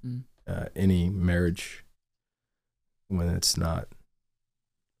 right? Any marriage, when it's not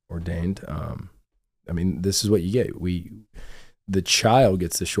ordained, I mean, this is what you get. The child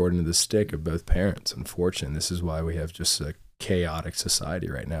gets the short end of the stick of both parents, unfortunately. This is why we have just a chaotic society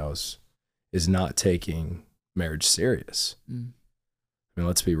right now, is not taking marriage serious. I mean,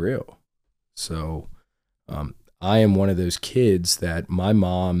 let's be real. So I am one of those kids that my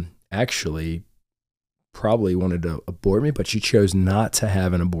mom actually probably wanted to abort me, but she chose not to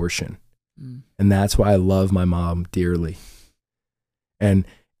have an abortion. And that's why I love my mom dearly. And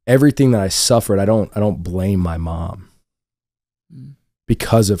everything that I suffered, I don't blame my mom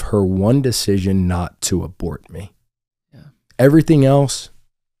because of her one decision not to abort me. Everything else,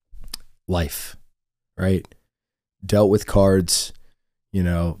 life, right? Dealt with cards,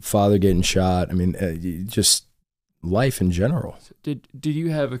 father getting shot. I mean, just life in general. So did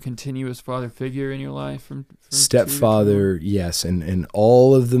you have a continuous father figure in your life from stepfather? Yes, and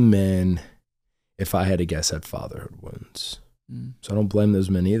all of the men, if I had to guess, had fatherhood wounds. So I don't blame those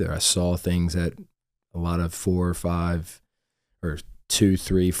men either. I saw things that a lot of 4 or 5 or 2,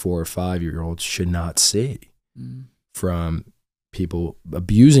 3, 4 or 5 year olds should not see, from people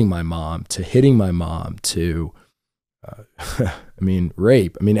abusing my mom to hitting my mom to I mean,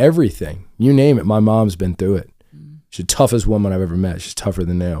 rape. I mean, everything. You name it, my mom's been through it. She's the toughest woman I've ever met. She's tougher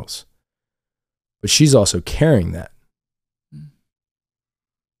than nails. But she's also carrying that.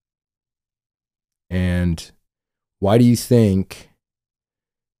 And why do you think,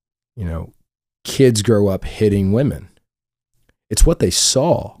 kids grow up hitting women? It's what they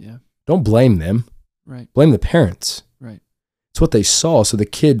saw. Yeah. Don't blame them. Right. Blame the parents. Right. It's what they saw. So the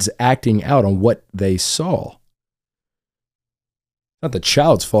kid's acting out on what they saw. Not the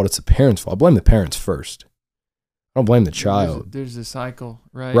child's fault, it's the parents' fault. I blame the parents first. I don't blame the child. There's a cycle,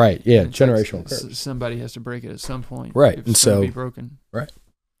 right? Right, yeah, generational curse. Somebody has to break it at some point. Right, if and it's so going to be broken. Right.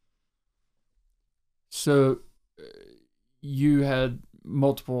 So you had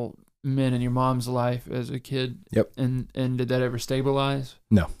multiple men in your mom's life as a kid. Yep. And did that ever stabilize?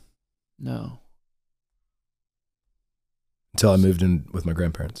 No. Until I moved in with my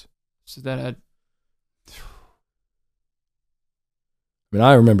grandparents. So that had... I mean,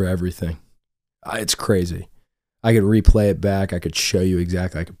 I remember everything. It's crazy. I could replay it back. I could show you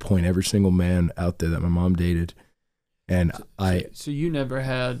exactly. I could point every single man out there that my mom dated. And So you never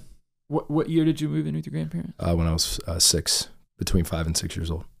had... What year did you move in with your grandparents? When I was 6, between 5 and 6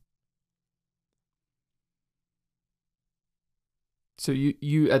 years old. So you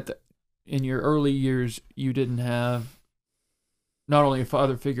in your early years, you didn't have not only a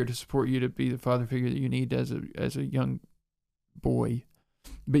father figure to support you to be the father figure that you need as a young boy,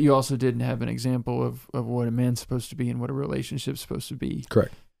 but you also didn't have an example of what a man's supposed to be and what a relationship's supposed to be.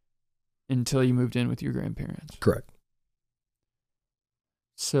 Correct. Until you moved in with your grandparents. Correct.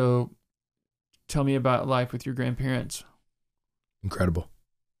 So tell me about life with your grandparents. Incredible.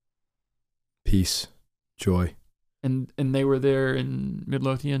 Peace, joy. And they were there in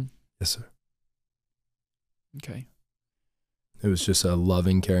Midlothian? Yes, sir. Okay. It was just a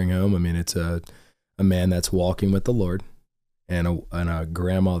loving, caring home. I mean, it's a man that's walking with the Lord, and a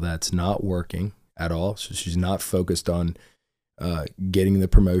grandma that's not working at all. So she's not focused on getting the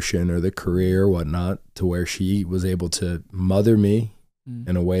promotion or the career or whatnot, to where she was able to mother me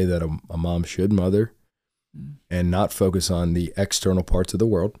in a way that a mom should mother, and not focus on the external parts of the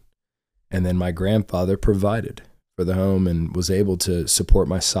world. And then my grandfather provided for the home and was able to support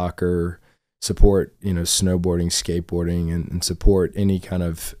my soccer, support, snowboarding, skateboarding, and support any kind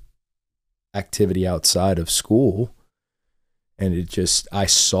of activity outside of school. And I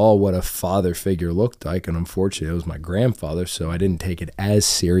saw what a father figure looked like. And unfortunately, it was my grandfather. So I didn't take it as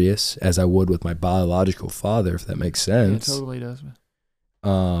serious as I would with my biological father, if that makes sense. It totally does.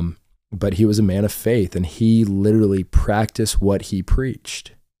 But he was a man of faith, and he literally practiced what he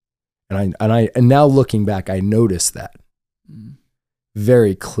preached. And now looking back, I noticed that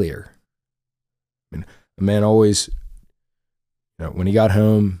very clear. I mean, the man always, when he got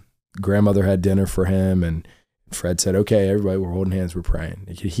home, grandmother had dinner for him, and Fred said, "Okay, everybody, we're holding hands, we're praying."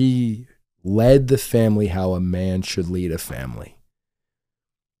 He led the family how a man should lead a family.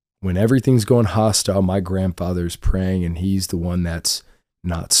 When everything's going hostile, my grandfather's praying, and he's the one that's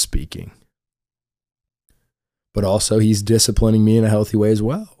not speaking. but also he's disciplining me in a healthy way as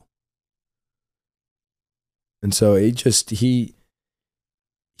well. And so he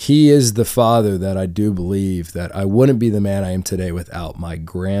is the father that I do believe that I wouldn't be the man I am today without my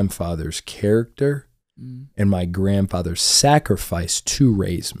grandfather's character and my grandfather's sacrifice to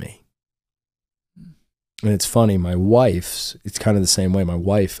raise me. And it's funny, my wife's, it's kind of the same way. My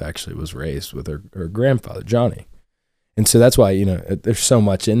wife actually was raised with her grandfather, Johnny. And so that's why, there's so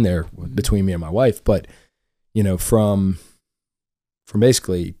much in there between me and my wife. But, from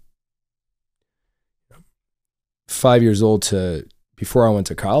basically 5 years old to before I went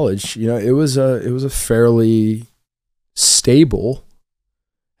to college, it was a fairly stable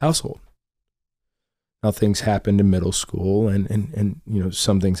household. Now things happened in middle school and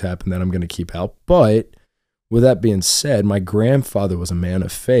some things happened that I'm going to keep out. But with that being said, my grandfather was a man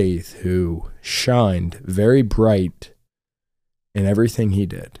of faith who shined very bright in everything he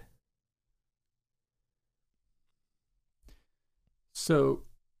did. So,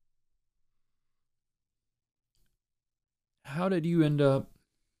 how did you end up?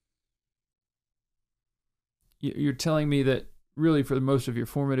 You're telling me that really for most of your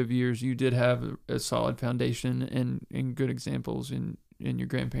formative years, you did have a solid foundation and good examples in your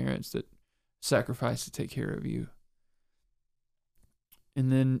grandparents that sacrificed to take care of you.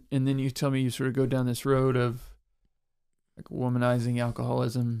 And then you tell me you sort of go down this road of like womanizing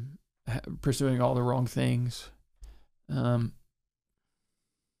alcoholism, pursuing all the wrong things.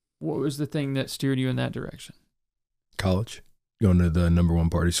 What was the thing that steered you in that direction? College, going to the #1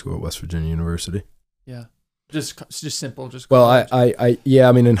 party school at West Virginia University. Yeah, just simple. Well, I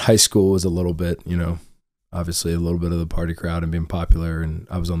mean, in high school was a little bit, obviously a little bit of the party crowd and being popular, and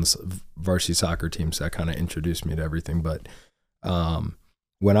I was on the varsity soccer team, so that kind of introduced me to everything. But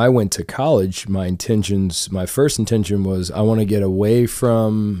when I went to college, my first intention was I want to get away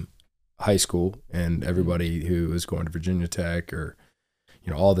from high school and everybody who is going to Virginia Tech or,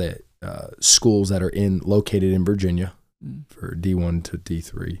 all the schools that are located in Virginia for D1 to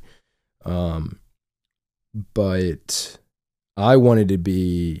D3. But I wanted to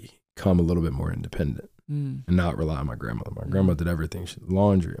become a little bit more independent and not rely on my grandmother. My grandmother did everything. She did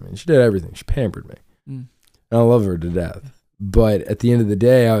laundry. I mean, she did everything. She pampered me. And I love her to death. But at the end of the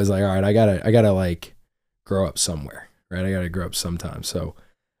day, I was like, all right, I gotta like grow up somewhere, right? I gotta grow up sometime. So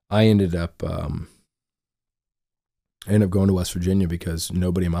I ended up going to West Virginia because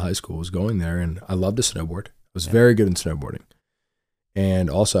nobody in my high school was going there, and I loved to snowboard. I was very good in snowboarding, and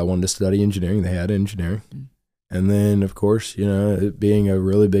also I wanted to study engineering. They had engineering, and then of course, it being a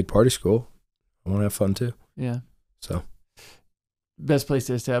really big party school, I want to have fun too. Yeah. So, best place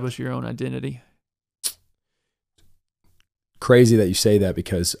to establish your own identity. Crazy that you say that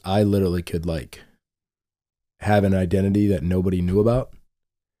because I literally could like have an identity that nobody knew about.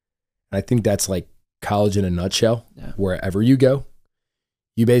 And I think that's like college in a nutshell. Yeah. Wherever you go,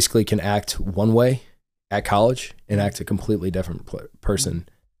 you basically can act one way at college and act a completely different person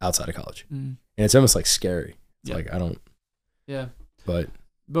outside of college. And it's almost like scary. It's like, I don't. Yeah. But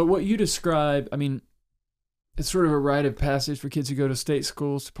what you describe, I mean, it's sort of a rite of passage for kids who go to state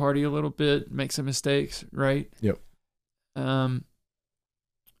schools to party a little bit, make some mistakes, right? Yep.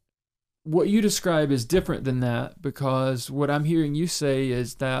 What you describe is different than that, because what I'm hearing you say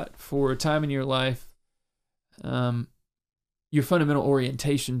is that for a time in your life, your fundamental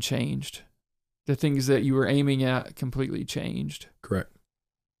orientation changed. The things that you were aiming at completely changed. Correct.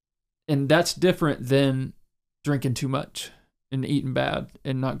 And that's different than drinking too much and eating bad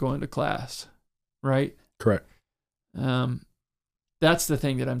and not going to class, right? Correct. That's the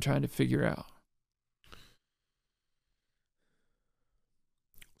thing that I'm trying to figure out.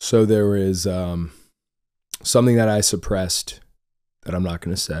 So there is something that I suppressed that I'm not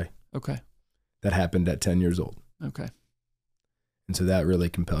going to say. Okay. That happened at 10 years old. Okay. And so that really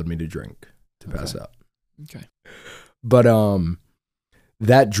compelled me to drink, to pass out. Okay. But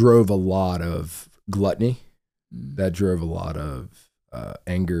that drove a lot of gluttony. That drove a lot of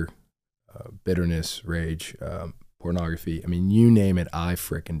anger, bitterness, rage, pornography. I mean, you name it, I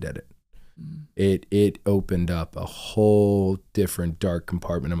frickin' did it. It opened up a whole different dark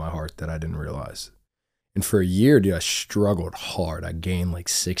compartment in my heart that I didn't realize. And for a year, dude, I struggled hard. I gained like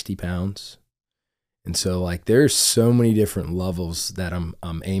 60 pounds. And so like there's so many different levels that I'm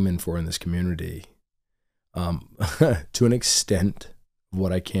aiming for in this community. To an extent of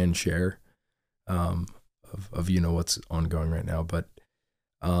what I can share of what's ongoing right now. But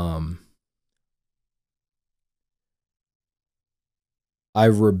I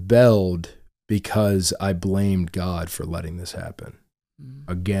rebelled because I blamed God for letting this happen.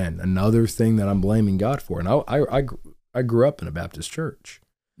 Again, another thing that I'm blaming God for. And I grew up in a Baptist church.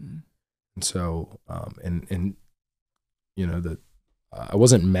 And so, and you know, I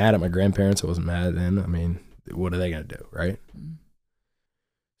wasn't mad at my grandparents. I wasn't mad at them. I mean, what are they going to do, right? Mm-hmm.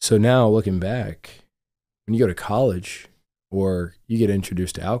 So now looking back, when you go to college or you get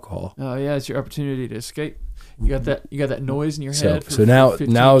introduced to alcohol. Oh yeah, it's your opportunity to escape. You got that noise in your head. So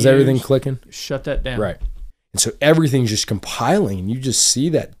now is everything clicking? Shut that down. Right. And so everything's just compiling, and you just see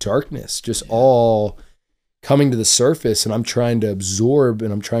that darkness just all coming to the surface, and I'm trying to absorb,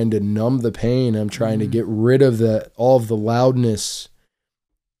 and I'm trying to numb the pain. I'm trying to get rid of all of the loudness.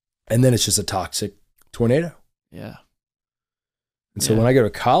 And then it's just a toxic tornado. Yeah. And so when I go to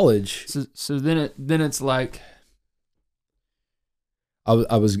college, so then it's like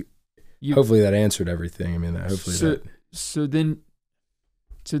I was hopefully that answered everything. I mean, hopefully so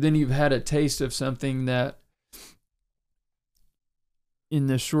then you've had a taste of something that in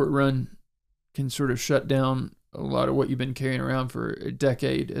the short run can sort of shut down a lot of what you've been carrying around for a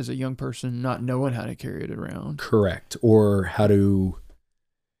decade as a young person, not knowing how to carry it around. Correct. Or how to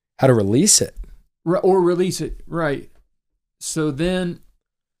release it. Or release it, right. So then...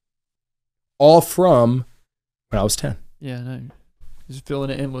 all from when I was 10. Yeah, no. Just filling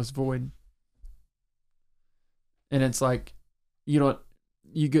an endless void. And it's like,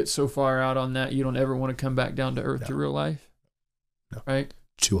 you get so far out on that, you don't ever want to come back down to earth to real life. No. Right?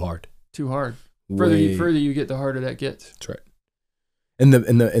 Too hard. Further you get, the harder that gets. That's right. And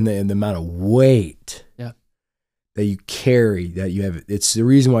the amount of weight that you carry, that you have, it's the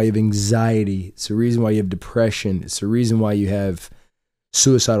reason why you have anxiety. It's the reason why you have depression. It's the reason why you have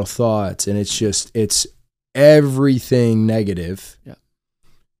suicidal thoughts. And it's everything negative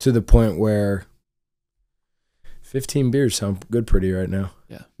to the point where 15 beers sound good pretty right now.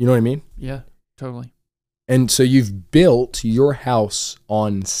 Yeah. You know what I mean? Yeah, totally. And so you've built your house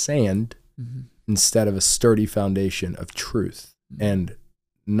on sand instead of a sturdy foundation of truth and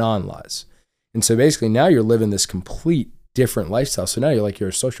non-lies. And so basically now you're living this complete different lifestyle. So now you're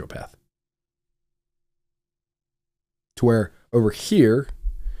a sociopath. To where over here,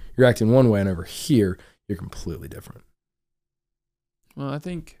 you're acting one way, and over here, you're completely different. Well, I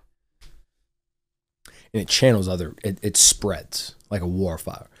think... and it channels it spreads like a war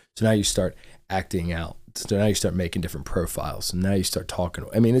fire. So now you start acting out. So now you start making different profiles, and now you start talking.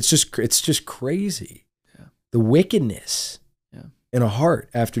 I mean, it's just crazy. Yeah. The wickedness in a heart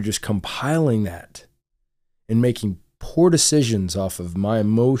after just compiling that and making poor decisions off of my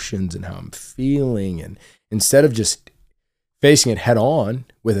emotions and how I'm feeling, and instead of just facing it head on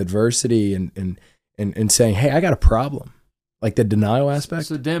with adversity and saying, hey, I got a problem. Like the denial aspect.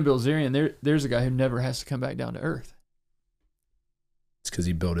 So Dan Bilzerian, there's a guy who never has to come back down to earth. It's because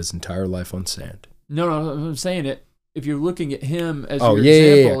he built his entire life on sand. No, I'm saying it. If you're looking at him as your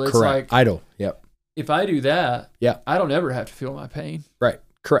example, it's correct. like idol. Yep. If I do that, I don't ever have to feel my pain. Right.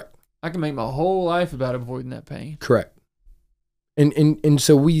 Correct. I can make my whole life about avoiding that pain. Correct. And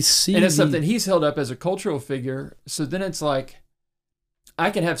so we see, and it's something he's held up as a cultural figure. So then it's like, I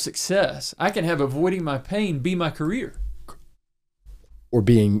can have success. I can have avoiding my pain be my career. Or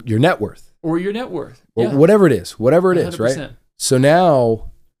being your net worth. Or your net worth. Or whatever it is, 100%. Right? So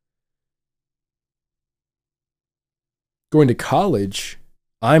now, going to college,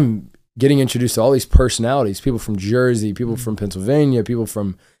 I'm getting introduced to all these personalities, people from Jersey, people from Pennsylvania, people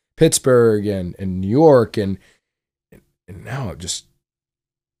from Pittsburgh and New York. And now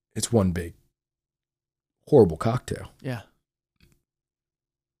it's one big horrible cocktail. Yeah.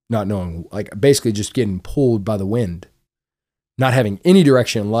 Not knowing, basically just getting pulled by the wind. Not having any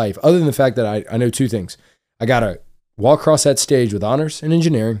direction in life, other than the fact that I know two things. I got to walk across that stage with honors in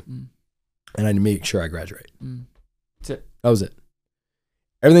engineering, and I need to make sure I graduate. That's it. That was it.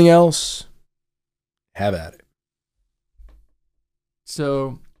 Everything else, have at it.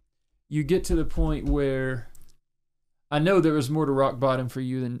 So you get to the point where I know there was more to rock bottom for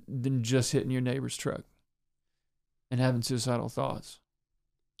you than just hitting your neighbor's truck and having suicidal thoughts.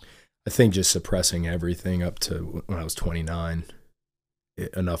 I think just suppressing everything up to when I was 29,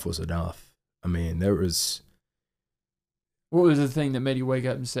 enough was enough. I mean, there was... What was the thing that made you wake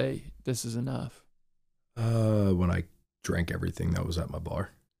up and say, this is enough? When I drank everything that was at my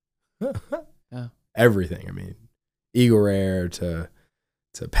bar. Yeah. Everything. I mean, Eagle Rare to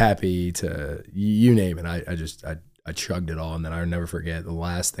Pappy to you name it. I chugged it all, and then I'll never forget the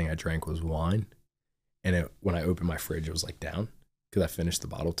last thing I drank was wine. And when I opened my fridge, it was down. Because I finished the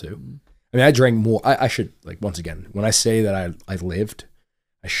bottle too. I mean, I drank more. I should, once again, when I say that I lived,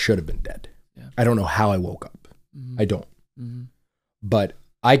 I should have been dead. Yeah. I don't know how I woke up. I don't. But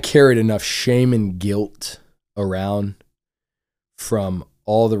I carried enough shame and guilt around from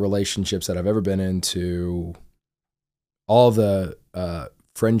all the relationships that I've ever been into, all the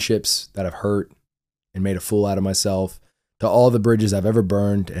friendships that I've hurt and made a fool out of myself, to all the bridges I've ever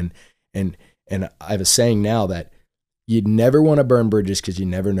burned. And I have a saying now that you'd never want to burn bridges because you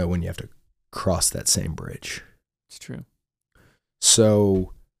never know when you have to cross that same bridge. It's true.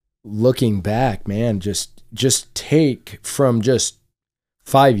 So looking back, man, just take from just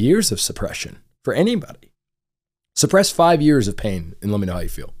 5 years of suppression for anybody. Suppress 5 years of pain and let me know how you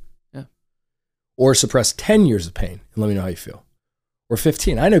feel. Yeah. Or suppress 10 years of pain and let me know how you feel. Or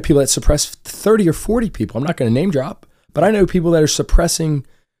 15. I know people that suppress 30 or 40 people. I'm not going to name drop, but I know people that are suppressing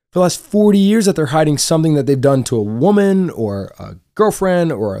for the last 40 years that they're hiding something that they've done to a woman or a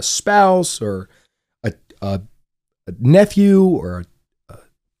girlfriend or a spouse or a nephew or a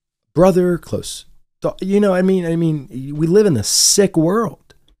brother, close. You know, I mean, we live in a sick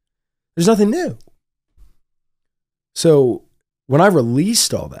world. There's nothing new. So when I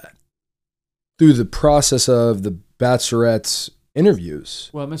released all that through the process of the Bachelorette's interviews.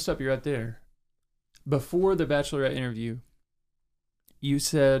 Well, I messed up. You're right there. Before the Bachelorette interview, you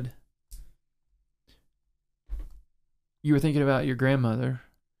said you were thinking about your grandmother.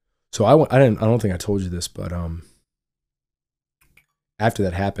 So I don't think I told you this, but after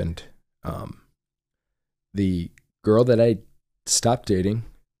that happened, the girl that I stopped dating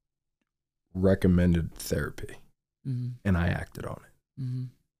recommended therapy, and I acted on it. Mm-hmm.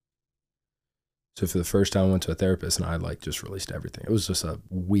 So for the first time, I went to a therapist, and I just released everything. It was just a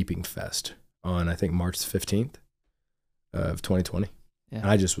weeping fest on, I think, March 15th of 2020. Yeah. And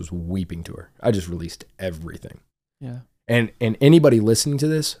I just was weeping to her. I just released everything. Yeah. And anybody listening to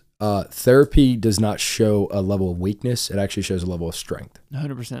this, therapy does not show a level of weakness. It actually shows a level of strength.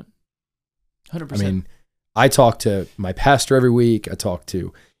 100%. 100%. I mean, I talk to my pastor every week. I talk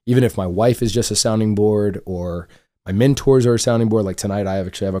to, even if my wife is just a sounding board or my mentors are a sounding board. Like tonight, I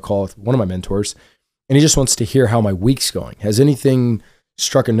actually have a call with one of my mentors, and he just wants to hear how my week's going. Has anything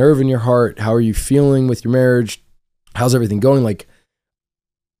struck a nerve in your heart? How are you feeling with your marriage? How's everything going? Like,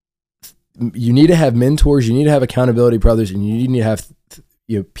 you need to have mentors, you need to have accountability brothers, and you need to have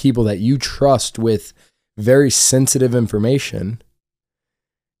people that you trust with very sensitive information.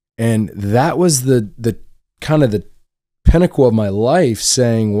 And that was the kind of the pinnacle of my life,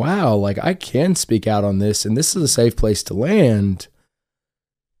 saying, wow, like I can speak out on this, and this is a safe place to land.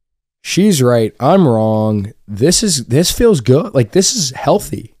 She's right, I'm wrong. This feels good. Like this is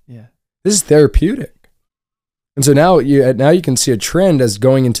healthy. Yeah. This is therapeutic. And so now you can see a trend as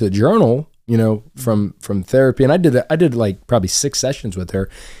going into the journal, from therapy. And I did like probably 6 sessions with her,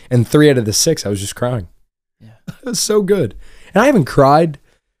 and 3 out of the 6 I was just crying. Yeah. It was so good. And I haven't cried,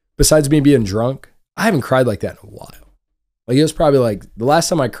 besides me being drunk, I haven't cried like that in a while. Like it was probably like the last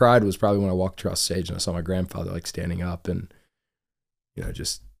time I cried was probably when I walked across stage and I saw my grandfather like standing up and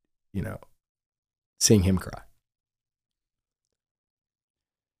just seeing him cry.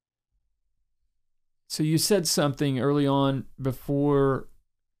 So you said something early on before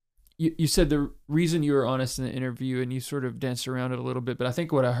you said the reason you were honest in the interview, and you sort of danced around it a little bit, but I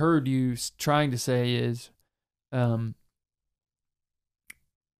think what I heard you trying to say is,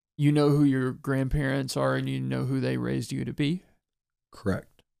 you know who your grandparents are and you know who they raised you to be.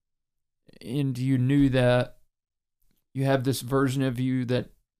 Correct. And you knew that you have this version of you that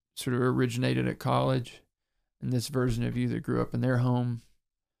sort of originated at college, and this version of you that grew up in their home.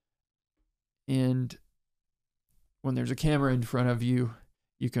 And when there's a camera in front of you,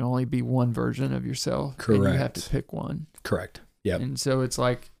 you can only be one version of yourself. Correct. And you have to pick one. Correct. Yeah. And so it's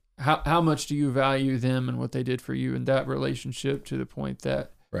like, how much do you value them and what they did for you in that relationship, to the point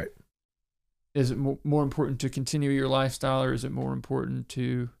that, right, is it more important to continue your lifestyle, or is it more important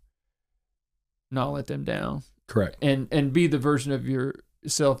to not let them down? Correct. And be the version of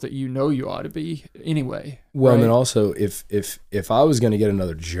yourself that you know you ought to be anyway. Well, right? And then also, if I was going to get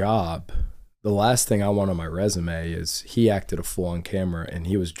another job, the last thing I want on my resume is he acted a fool on camera and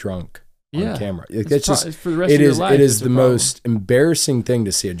he was drunk on camera. It's just for the rest of your life, it is the most embarrassing thing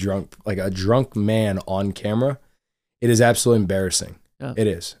to see a drunk man on camera. It is absolutely embarrassing. Yeah. It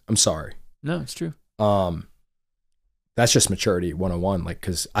is. I'm sorry. No, it's true. That's just maturity 101. Like,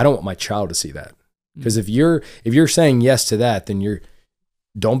 because I don't want my child to see that. Because if you're saying yes to that, then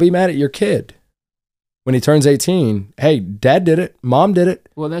don't be mad at your kid when he turns 18. Hey, dad did it, mom did it.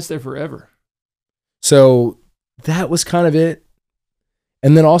 Well, that's there forever. So that was kind of it.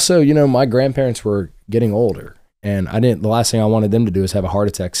 And then also, my grandparents were getting older, and the last thing I wanted them to do is have a heart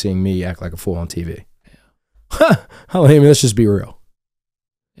attack seeing me act like a fool on TV. Yeah. Let's just be real.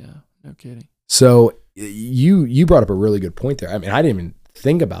 Yeah, no kidding. So you brought up a really good point there. I mean, I didn't even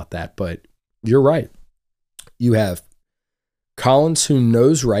think about that, but you're right. You have Collins, who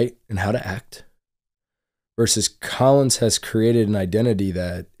knows right and how to act, versus Collins has created an identity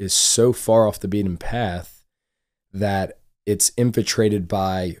that is so far off the beaten path that it's infiltrated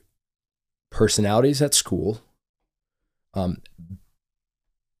by personalities at school,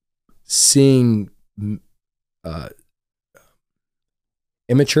 seeing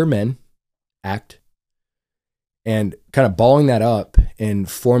immature men act, and kind of balling that up and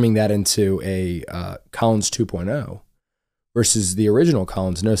forming that into a Collins 2.0 versus the original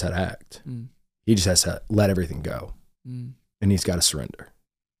Collins knows how to act. Mm. He just has to let everything go. Mm. And he's got to surrender.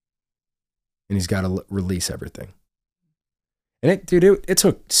 And he's got to release everything. And it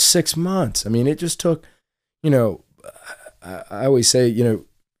took 6 months. I mean, it just took, I always say,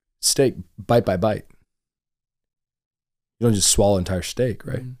 steak bite by bite. You don't just swallow entire steak,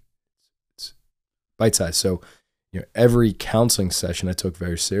 right? Mm. It's bite size. So, every counseling session I took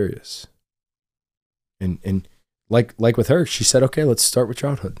very serious. And like with her, she said, okay, let's start with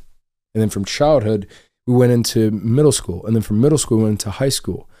childhood. And then from childhood, we went into middle school. And then from middle school, we went into high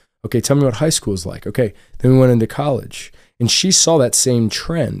school. Okay, tell me what high school is like. Okay, then we went into college. And she saw that same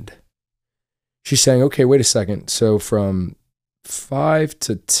trend. She's saying, okay, wait a second. So from 5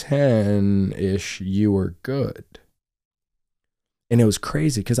 to 10-ish, you were good. And it was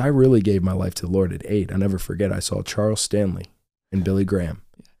crazy because I really gave my life to the Lord at 8. I never forget. I saw Charles Stanley and Billy Graham.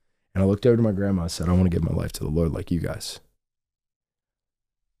 And I looked over to my grandma and said, I want to give my life to the Lord like you guys.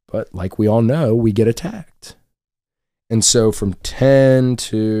 But like we all know, we get attacked. And so from 10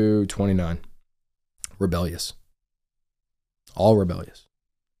 to 29, rebellious. All rebellious.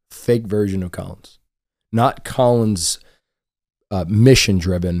 Fake version of Collins. Not Collins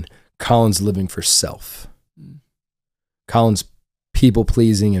mission-driven, Collins living for self. Collins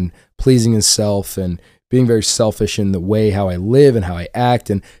people-pleasing and pleasing himself and being very selfish in the way how I live and how I act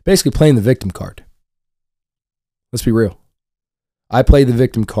and basically playing the victim card. Let's be real. I played the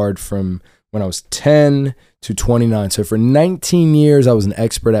victim card from when I was 10 to 29. So for 19 years, I was an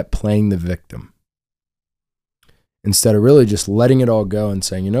expert at playing the victim. Instead of really just letting it all go and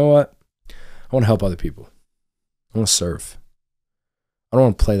saying, you know what? I want to help other people. I want to serve. I don't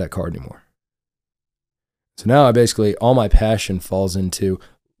want to play that card anymore. So now all my passion falls into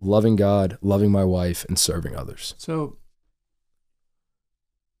loving God, loving my wife, and serving others. So,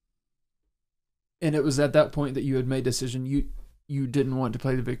 and it was at that point that you had made a decision you didn't want to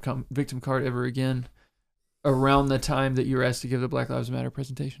play the victim card ever again around the time that you were asked to give the Black Lives Matter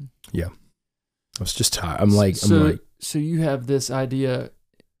presentation? Yeah. I was just tired. So you have this idea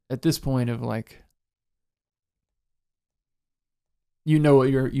at this point of like,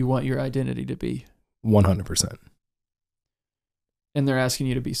 what you want your identity to be. 100%. And they're asking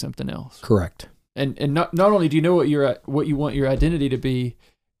you to be something else. Correct. And not only do you know what you want your identity to be,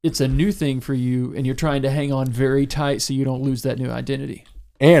 it's a new thing for you, and you're trying to hang on very tight so you don't lose that new identity.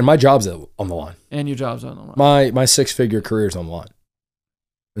 And my job's on the line. And your job's on the line. My 6-figure career is on the line.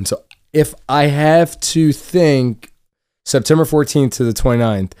 And so if I have to think September 14th to the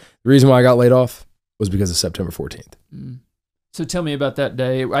 29th, the reason why I got laid off was because of September 14th. Mm. So tell me about that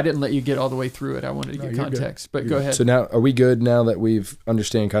day. I didn't let you get all the way through it. I wanted to get context, but go ahead. So now, are we good now that we've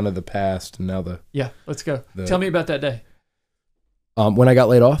understand kind of the past and now Yeah, let's go. Tell me about that day. When I got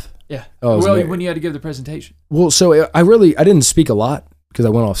laid off? Yeah. When you had to give the presentation. Well, so I didn't speak a lot because I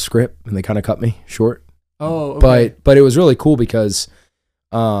went off script and they kind of cut me short. Oh, okay. But it was really cool because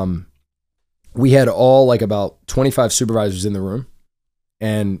we had all like about 25 supervisors in the room.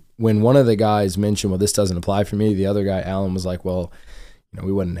 And when one of the guys mentioned, well, this doesn't apply for me, the other guy, Alan, was like, well,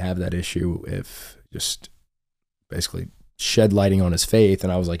 we wouldn't have that issue if just basically shed lighting on his faith.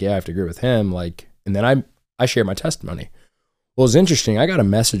 And I was like, yeah, I have to agree with him. Like, and then I shared my testimony. Well, it was interesting. I got a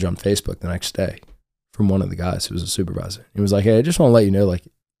message on Facebook the next day from one of the guys who was a supervisor. He was like, hey, I just want to let you know, like,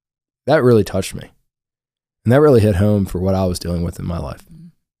 that really touched me. And that really hit home for what I was dealing with in my life.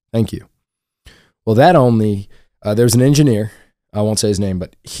 Thank you. Well, there's an engineer, I won't say his name,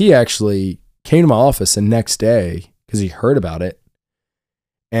 but he actually came to my office the next day because he heard about it.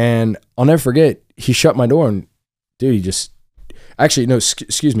 And I'll never forget, he shut my door and, dude,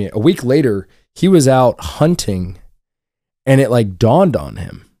 excuse me, a week later, he was out hunting and it like dawned on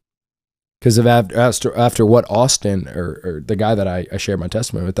him because of after what Austin or the guy that I shared my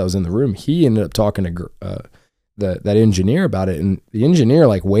testimony with that was in the room, he ended up talking to that engineer about it. And the engineer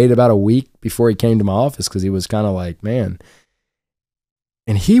like waited about a week before he came to my office because he was kind of like, man,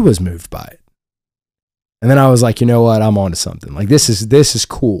 and he was moved by it. And then I was like, you know what? I'm on to something. Like this is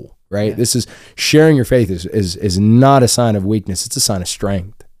cool, right? Yeah. This is sharing your faith is not a sign of weakness. It's a sign of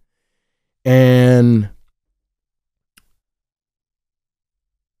strength. And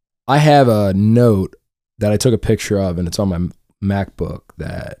I have a note that I took a picture of, and it's on my MacBook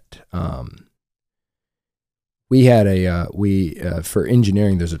that we had for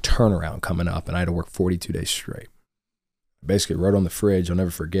engineering, there's a turnaround coming up, and I had to work 42 days straight. Basically wrote on the fridge, I'll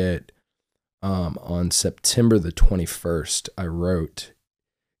never forget, on September the 21st, I wrote,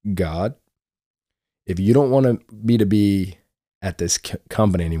 God, if you don't want me to be at this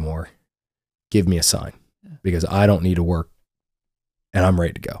company anymore, give me a sign, because I don't need to work and I'm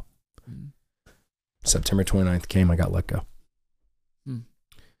ready to go. September 29th came, I got let go.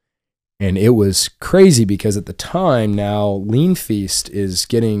 And it was crazy because at the time now, Lean Feast is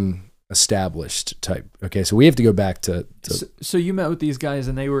getting established type. Okay, so we have to go back to so you met with these guys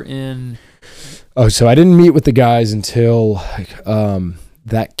and they were in... Oh, so I didn't meet with the guys until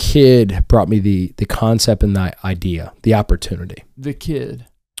that kid brought me the concept and the idea, the opportunity. The kid?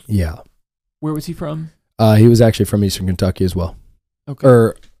 Yeah. Where was he from? He was actually from Eastern Kentucky as well. Okay.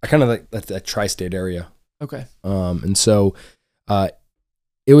 Or kind of like that tri-state area. Okay. And so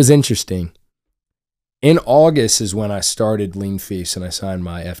it was interesting. In August is when I started Lean Feast and I signed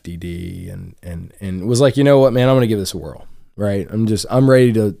my FDD and was like, you know what, man, I'm going to give this a whirl, right? I'm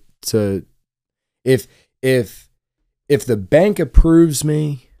ready to if the bank approves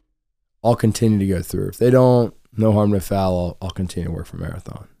me, I'll continue to go through. If they don't, no harm, no foul, I'll continue to work for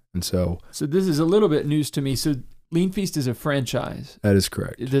Marathon. And so this is a little bit news to me. So Lean Feast is a franchise. That is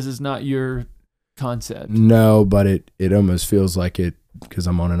correct. This is not your concept. No, but it almost feels like it, because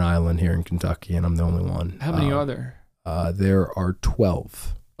I'm on an island here in Kentucky and I'm the only one. How many are there? There are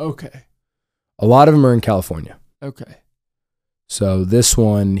 12. Okay. A lot of them are in California. Okay. So this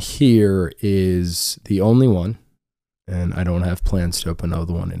one here is the only one, and I don't have plans to open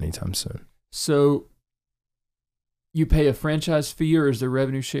another one anytime soon. So you pay a franchise fee, or is there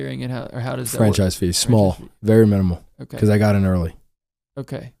revenue sharing, and how does that franchise work? Fee, small, very minimal. Okay. Because I got in early.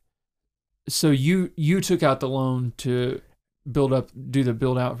 Okay. So you took out the loan to do the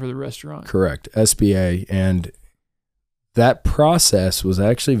build out for the restaurant. Correct. SBA. And that process was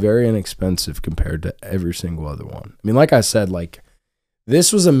actually very inexpensive compared to every single other one. I mean, like I said, like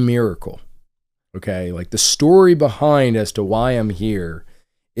this was a miracle. Okay. Like the story behind as to why I'm here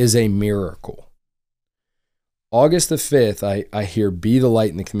is a miracle. August the 5th, I hear Be the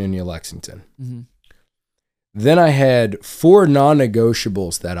Light in the Community of Lexington. Mm-hmm. Then I had 4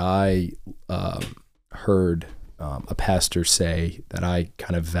 non-negotiables that I heard a pastor say that I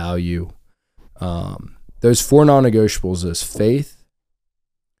kind of value. Those 4 non-negotiables is faith,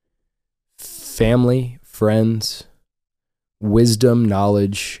 family, friends, wisdom,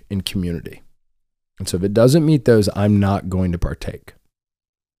 knowledge, and community. And so if it doesn't meet those, I'm not going to partake.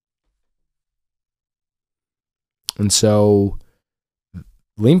 And so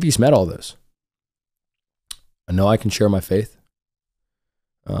Lean Feast met all those. I know I can share my faith.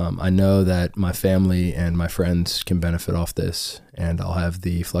 I know that my family and my friends can benefit off this, and I'll have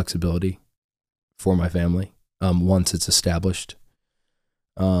the flexibility for my family once it's established.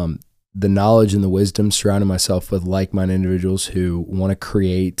 The knowledge and the wisdom surrounding myself with like-minded individuals who want to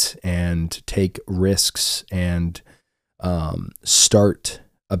create and take risks and start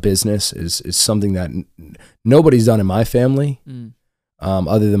a business is something that nobody's done in my family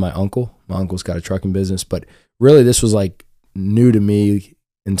other than my uncle. My uncle's got a trucking business, but really this was like new to me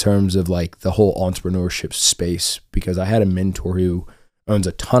in terms of like the whole entrepreneurship space, because I had a mentor who owns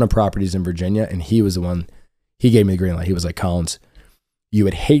a ton of properties in Virginia, and he was the one, he gave me the green light. He was like, Collins, you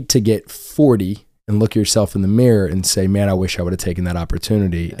would hate to get 40 and look yourself in the mirror and say, man, I wish I would have taken that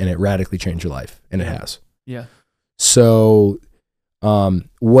opportunity, and it radically changed your life. And it has. Yeah. So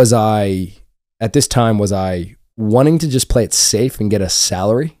was I wanting to just play it safe and get a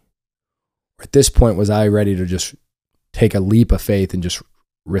salary? At this point, was I ready to just take a leap of faith and just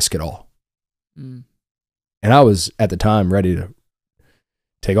risk it all? And I was at the time ready to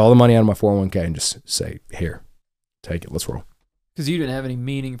take all the money out of my 401k and just say, here, take it, let's roll. Because you didn't have any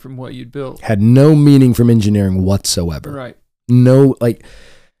meaning from what you'd built. Had no meaning from engineering whatsoever. Right. No, like,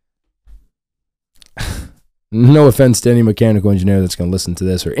 no offense to any mechanical engineer that's going to listen to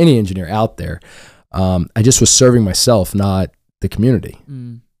this, or any engineer out there. I just was serving myself, not the community.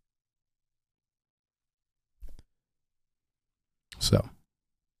 So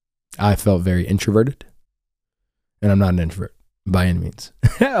I felt very introverted, and I'm not an introvert by any means.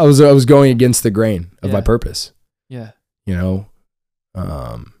 I was going against the grain of my purpose. Yeah. You know,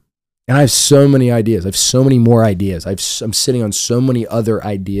 and I have so many ideas. I have so many more ideas. I'm sitting on so many other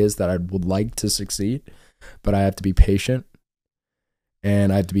ideas that I would like to succeed, but I have to be patient,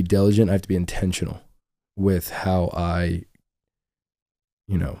 and I have to be diligent. I have to be intentional with how I,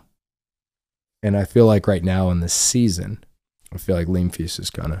 and I feel like right now in this season, I feel like Lean Feast is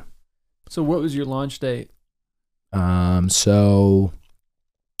kind of. So what was your launch date? So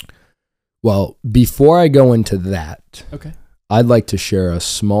Well, before I go into that, okay, I'd like to share a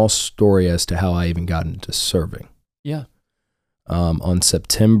small story as to how I even got into serving. Yeah. On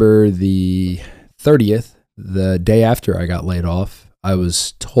September the 30th, the day after I got laid off, I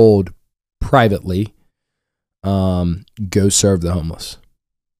was told privately, go serve the homeless.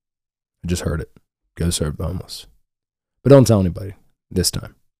 I just heard it. Go serve the homeless. But don't tell anybody this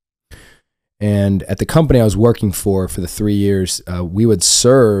time. And at the company I was working for the 3 years, we would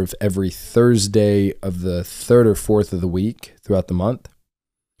serve every Thursday of the 3rd or 4th of the week throughout the month.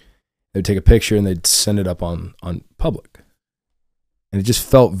 They'd take a picture and they'd send it up on public. And it just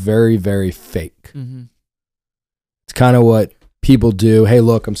felt very, very fake. Mm-hmm. It's kind of what people do. Hey,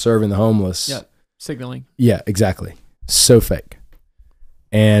 look, I'm serving the homeless. Yeah, signaling. Yeah, exactly. So fake.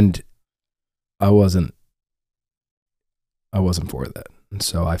 And I wasn't for that. And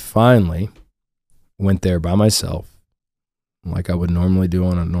so I finally went there by myself, like I would normally do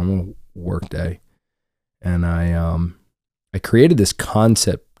on a normal work day. And I created this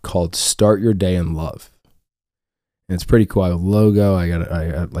concept called Start Your Day in Love. And it's pretty cool. I have a logo. I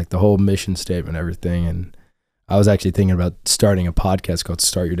got like the whole mission statement, everything. And I was actually thinking about starting a podcast called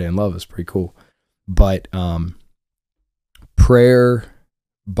Start Your Day in Love. It's pretty cool. But prayer,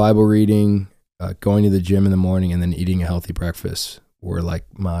 Bible reading, going to the gym in the morning, and then eating a healthy breakfast were like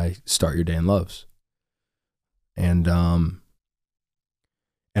my Start Your Day in Loves. And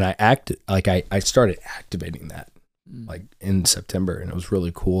I started activating that like in September, and it was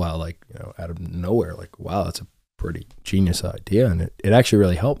really cool how like, you know, out of nowhere, like, wow, that's a pretty genius idea. And it actually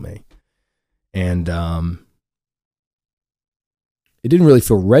really helped me. And it didn't really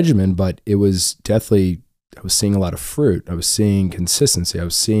feel regimen, but it was definitely, I was seeing a lot of fruit. I was seeing consistency. I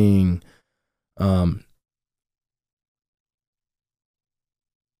was seeing I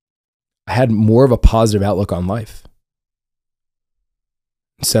had more of a positive outlook on life.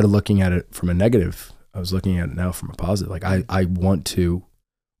 Instead of looking at it from a negative, I was looking at it now from a positive. Like, I want to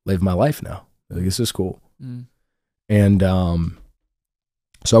live my life now. Like, this is cool. And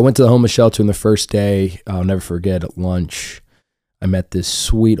so I went to the homeless shelter, and the first day, I'll never forget, at lunch, I met this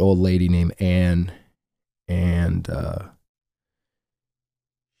sweet old lady named Anne, and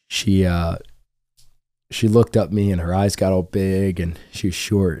she looked up at me, and her eyes got all big, and she was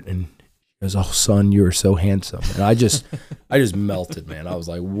short, and she goes, "Oh, son, you are so handsome." And I just melted, man. I was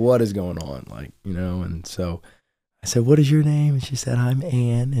like, what is going on? Like, you know. And so I said, "What is your name?" And she said, "I'm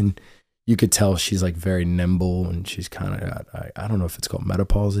Anne." And you could tell she's like very nimble, and she's kind of got, I don't know if it's called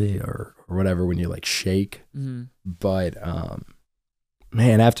menopause or whatever, when you like shake. But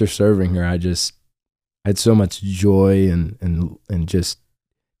man, after serving her, I had so much joy and just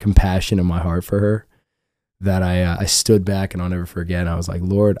compassion in my heart for her that I stood back, and I'll never forget. I was like,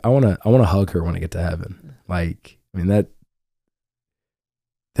 Lord, I want to hug her when I get to heaven. Like, I mean,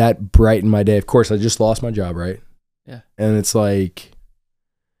 that brightened my day. Of course, I just lost my job, right? Yeah. And it's like,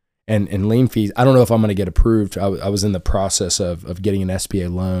 and lien fees, I don't know if I'm going to get approved. I was in the process of getting an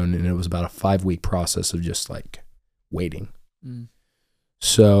SBA loan, and it was about a 5-week process of just like waiting.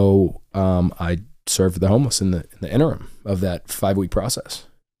 So I served the homeless in the interim of that 5-week process,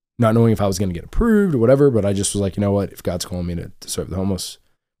 not knowing if I was going to get approved or whatever, but I just was like, you know what, if God's calling me to serve the homeless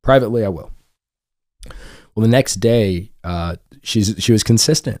privately, I will. Well, the next day, she was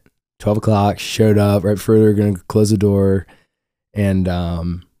consistent. 12 o'clock, she showed up right before they were going to close the door. And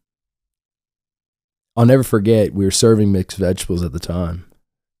I'll never forget, we were serving mixed vegetables at the time.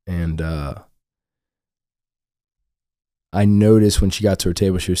 And I noticed when she got to her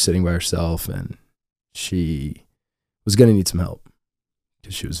table, she was sitting by herself, and she was going to need some help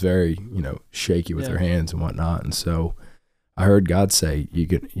because she was very, you know, shaky with her hands and whatnot. And so I heard God say, you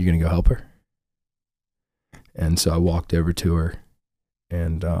going to go help her? And so I walked over to her,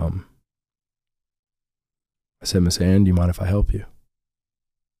 and I said, "Miss Ann, do you mind if I help you?"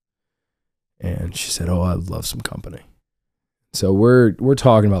 And she said, "Oh, I'd love some company." So we're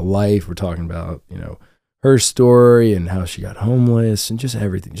talking about life. We're talking about, you know, her story and how she got homeless and just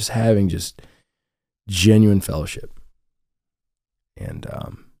everything, just having just genuine fellowship. And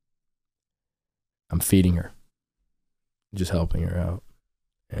I'm feeding her, just helping her out.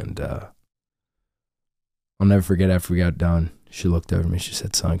 And I'll never forget, after we got done, she looked over at me. She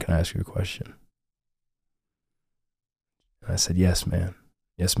said, "Son, can I ask you a question?" And I said, "Yes, man.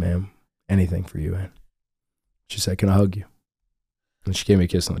 Yes, ma'am. Anything for you, Ann." She said, "Can I hug you?" And she gave me a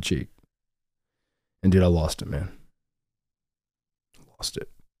kiss on the cheek. And dude, I lost it, man. Lost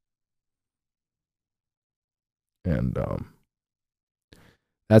it. And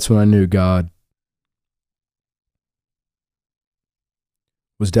that's when I knew God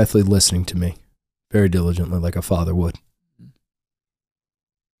was definitely listening to me very diligently, like a father would.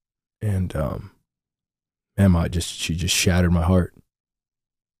 And man, she just shattered my heart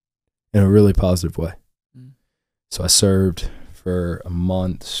in a really positive way. Mm. So I served for a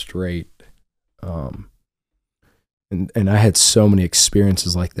month straight. And I had so many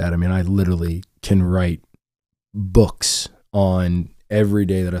experiences like that. I mean, I literally can write books on every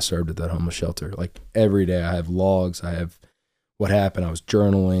day that I served at that homeless shelter. Like every day I have logs, I have what happened. I was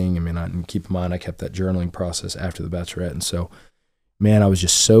journaling. I mean, and keep in mind, I kept that journaling process after the Bachelorette. And so, man, I was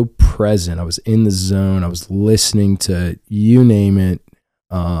just so present. I was in the zone. I was listening to you name it.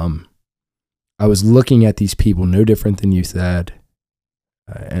 I was looking at these people no different than you, Thad.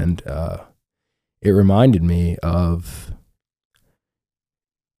 And it reminded me of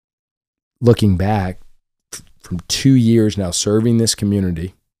looking back from 2 years now serving this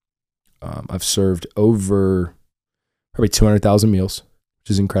community. I've served over probably 200,000 meals, which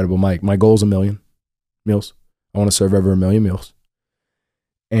is incredible. My goal is 1 million meals. I want to serve over 1 million meals.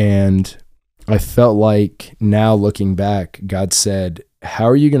 And I felt like now looking back, God said, how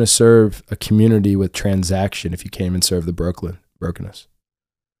are you going to serve a community with transaction if you came and served the brokenness?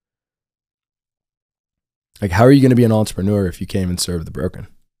 Like, how are you going to be an entrepreneur if you came and served the broken?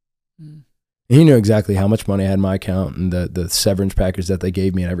 Mm. And he knew exactly how much money I had in my account and the severance package that they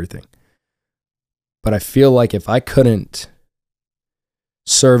gave me and everything. But I feel like if I couldn't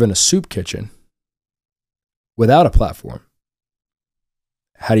serve in a soup kitchen without a platform,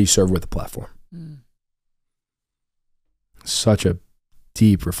 how do you serve with a platform? Mm. Such a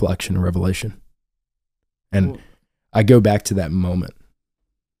deep reflection and revelation. And cool. I go back to that moment.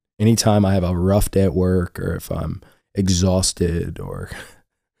 Anytime I have a rough day at work or if I'm exhausted or,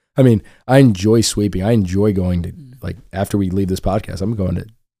 I mean, I enjoy sweeping. I enjoy going to, like, after we leave this podcast, I'm going to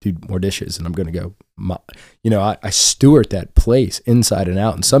do more dishes and I'm going to go, I steward that place inside and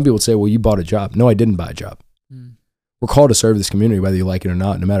out. And some people would say, well, you bought a job. No, I didn't buy a job. Mm. We're called to serve this community, whether you like it or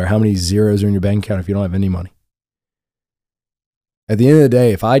not, no matter how many zeros are in your bank account if you don't have any money. At the end of the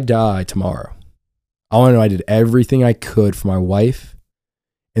day, if I die tomorrow, I want to know I did everything I could for my wife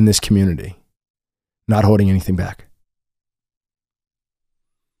in this community, not holding anything back.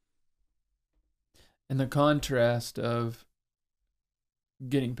 And the contrast of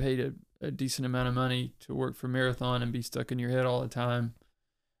getting paid a decent amount of money to work for Marathon and be stuck in your head all the time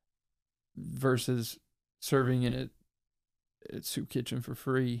versus serving in a soup kitchen for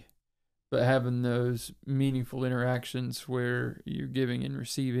free, but having those meaningful interactions where you're giving and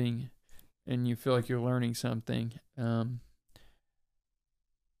receiving and you feel like you're learning something.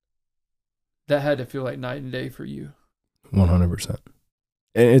 That had to feel like night and day for you. 100%.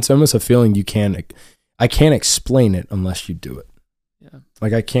 And it's almost a feeling I can't explain it unless you do it. Yeah.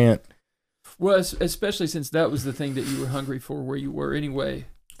 Like I can't. Well, especially since that was the thing that you were hungry for where you were anyway.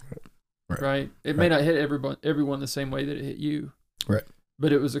 Right? It may not hit everyone the same way that it hit you. Right.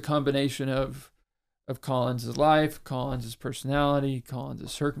 But it was a combination of Collins' life, Collins' personality,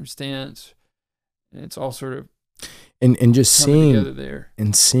 Collins' circumstance. And it's all sort of and just seeing there.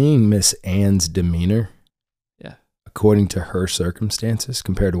 And seeing Miss Ann's demeanor, according to her circumstances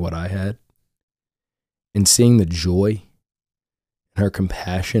compared to what I had, and seeing the joy and her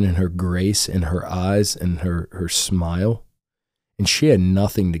compassion and her grace in her eyes and her smile, and she had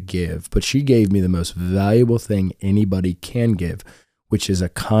nothing to give, but she gave me the most valuable thing anybody can give, which is a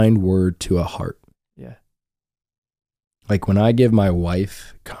kind word to a heart. Yeah. Like when I give my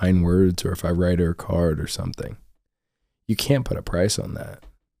wife kind words or if I write her a card or something, you can't put a price on that,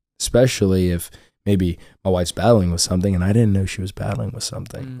 especially if maybe my wife's battling with something and I didn't know she was battling with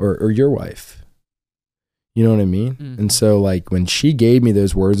something, or your wife. You know what I mean? Mm-hmm. And so like when she gave me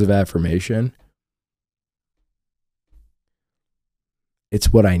those words of affirmation,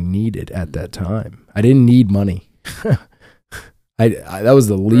 it's what I needed at that time. I didn't need money. I that was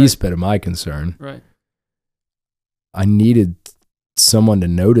the least bit of my concern. Right. I needed someone to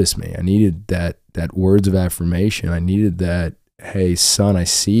notice me. I needed that words of affirmation. I needed that, hey, son, I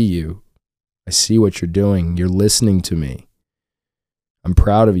see you. I see what you're doing. You're listening to me. I'm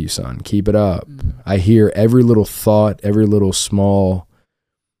proud of you, son. Keep it up. Mm-hmm. I hear every little thought, every little small,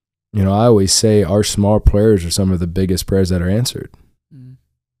 I always say our small prayers are some of the biggest prayers that are answered. Mm-hmm.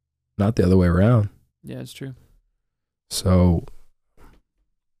 Not the other way around. Yeah, it's true. So,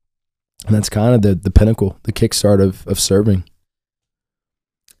 and that's kind of the pinnacle, the kickstart of serving.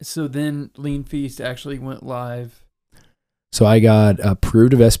 So then Lean Feast actually went live. So I got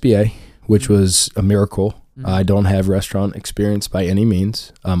approved of SBA, which was a miracle. Mm-hmm. I don't have restaurant experience by any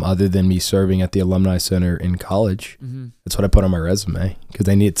means, other than me serving at the Alumni Center in college. Mm-hmm. That's what I put on my resume because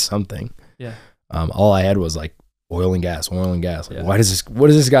they needed something. Yeah. All I had was like oil and gas. Like, what does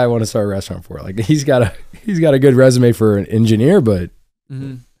this guy want to start a restaurant for? Like he's got a good resume for an engineer, but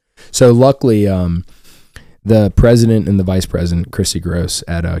mm-hmm. So luckily, the president and the vice president, Christy Gross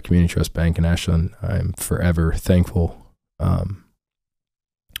at Community Trust Bank in Ashland, I'm forever thankful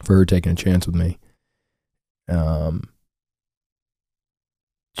for her taking a chance with me.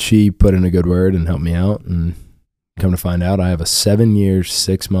 She put in a good word and helped me out, and come to find out, I have a 7-year,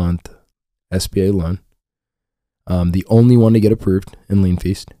 6-month SBA loan. The only one to get approved in Lean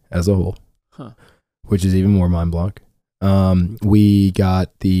Feast as a whole, which is even more mind-blowing. We got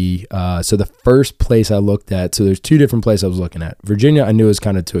so the first place I looked at, so there's 2 different places I was looking at. Virginia, I knew was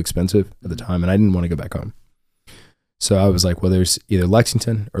kind of too expensive at the time, and I didn't want to go back home. So I was like, well, there's either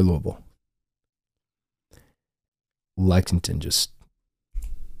Lexington or Louisville. Lexington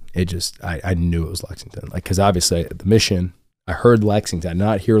I knew it was Lexington. Like, cause obviously the mission, I heard Lexington,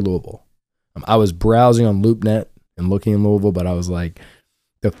 not here Louisville. I was browsing on LoopNet and looking in Louisville, but I was like,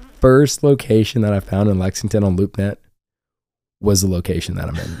 the first location that I found in Lexington on LoopNet was the location that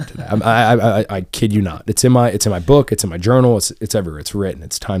I'm in today. I kid you not. It's in my book. It's in my journal. It's everywhere. It's written.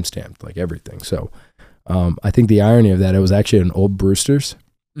 It's time-stamped, like everything. So, I think the irony of that, it was actually an old Brewster's,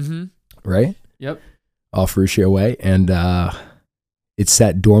 right? Yep. Off Ruscia Way. And, it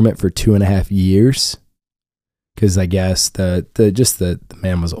sat dormant for 2.5 years. Cause I guess the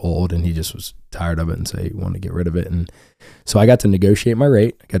man was old and he just was tired of it. And so he wanted to get rid of it. And so I got to negotiate my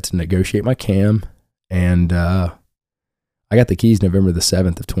rate. I got to negotiate my CAM, and, I got the keys November the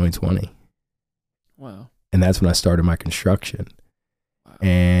 7th of 2020. Wow. And that's when I started my construction. Wow.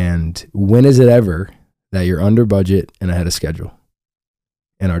 And when is it ever that you're under budget and ahead of schedule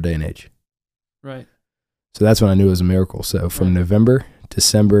in our day and age? Right. So that's when I knew it was a miracle. So from November,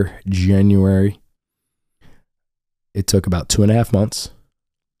 December, January, it took about 2.5 months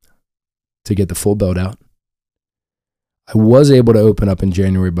to get the full build out. I was able to open up in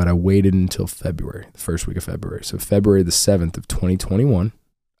January, but I waited until February, the first week of February. So February the 7th of 2021,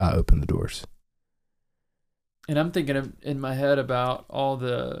 I opened the doors. And I'm thinking in my head about all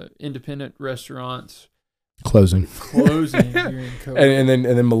the independent restaurants closing during COVID. and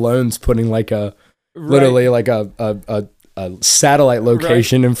then Malone's putting like literally like a satellite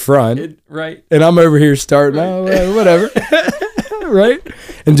location in front. Right. And I'm over here starting, whatever. Right.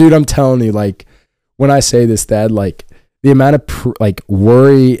 And dude, I'm telling you, like, when I say this, Dad, like, the amount of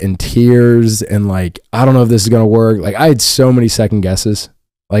worry and tears and like, I don't know if this is going to work. Like, I had so many second guesses.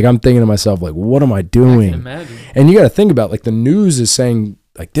 Like, I'm thinking to myself, like, what am I doing? I can imagine. And you got to think about, like, the news is saying,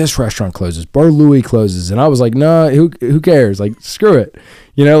 like, this restaurant closes, Bar Louie closes. And I was like, nah, who cares? Like, screw it.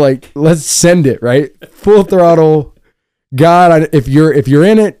 You know, like, let's send it, right? Full throttle. God, if you're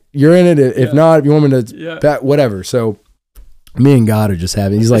in it, you're in it. If not, if you want me to, whatever. So me and God are just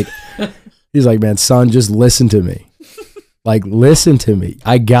having, he's like, man, son, just listen to me. Like, listen to me.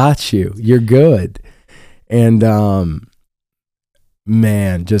 I got you. You're good. And,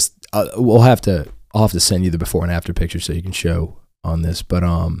 man, just, I'll have to send you the before and after picture so you can show on this. But,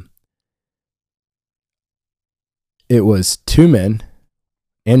 it was 2 men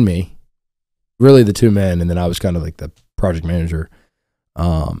and me, really the 2 men. And then I was kind of like the project manager.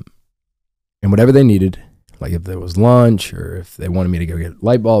 And whatever they needed, like if there was lunch or if they wanted me to go get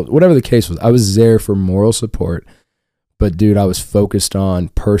light bulbs, whatever the case was, I was there for moral support. But dude, I was focused on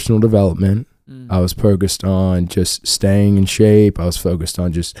personal development. I was focused on just staying in shape. I was focused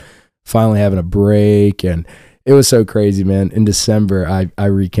on just finally having a break. And it was so crazy, man. In November, I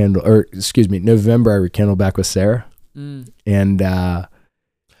rekindled back with Sarah. And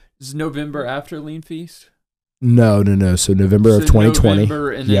is November after Lean Feast? No. So November of 2020.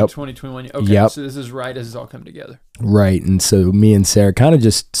 November and then 2021. Okay, so this is right as it's all come together. Right. And so me and Sarah kind of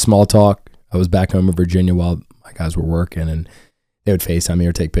just small talk. I was back home in Virginia while my guys were working, and they would FaceTime me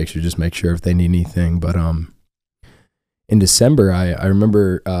or take pictures, just make sure if they need anything. But in December, I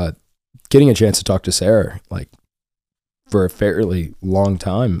remember getting a chance to talk to Sarah, like, for a fairly long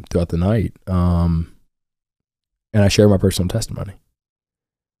time throughout the night. And I shared my personal testimony.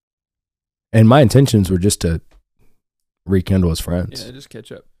 And my intentions were just to rekindle as friends. Yeah, just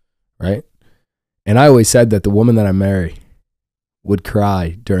catch up. Right? And I always said that the woman that I marry would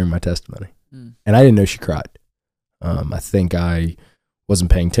cry during my testimony. And I didn't know she cried. I think I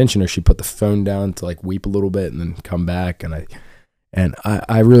wasn't paying attention, or she put the phone down to like weep a little bit and then come back. And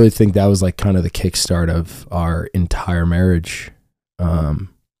I really think that was like kind of the kickstart of our entire marriage. It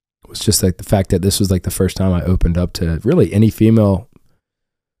was just like the fact that this was like the first time I opened up to really any female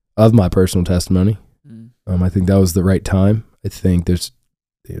of my personal testimony. I think that was the right time. I think there's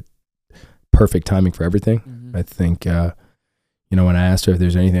perfect timing for everything. I think, when I asked her if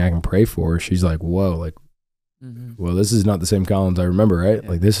there's anything I can pray for, she's like, whoa, like, well, this is not the same Collins I remember, right? Yeah.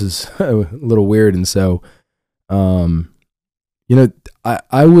 Like, this is a little weird. And so, You know,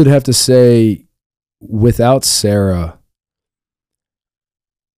 I would have to say, without Sarah,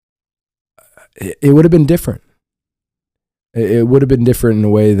 it would have been different. It would have been different in a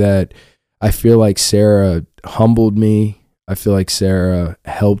way that I feel like Sarah humbled me. I feel like Sarah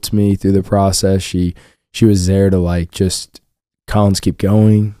helped me through the process. She was there to like, just, Collins, keep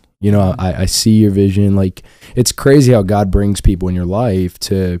going. You know, I see your vision. Like, it's crazy how God brings people in your life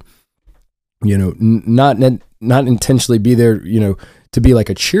to, you know, not intentionally be there, you know, to be like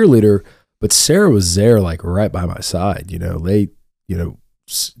a cheerleader, but Sarah was there like right by my side. You know,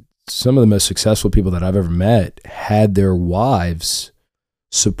 some of the most successful people that I've ever met had their wives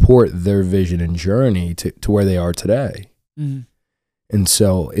support their vision and journey to where they are today. Mm-hmm. And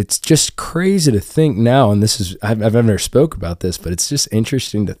so it's just crazy to think now, and this is, I've never spoke about this, but it's just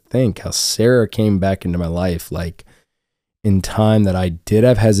interesting to think how Sarah came back into my life, like in time that I did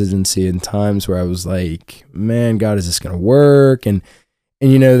have hesitancy, in times where I was like, man, God, is this going to work? And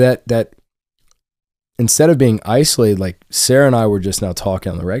you know, that instead of being isolated, like Sarah and I were just now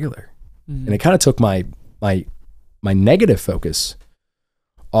talking on the regular. Mm-hmm. And it kind of took my negative focus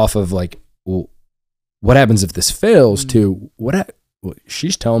off of like, well, what happens if this fails, to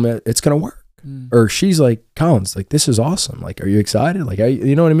she's telling me it's going to work. Or she's like, Collins, like, this is awesome. Like, are you excited? Like,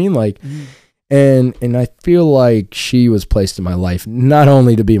 you know what I mean? Like, and I feel like she was placed in my life, not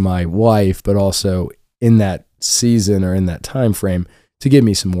only to be my wife, but also in that season or in that time frame to give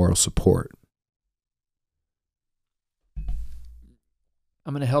me some moral support.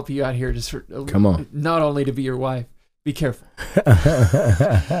 I'm going to help you out here. Just come on. Not only to be your wife, be careful.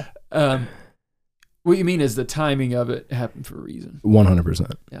 What you mean is the timing of it happened for a reason.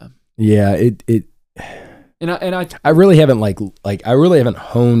 100%. Yeah. Yeah. I really haven't I really haven't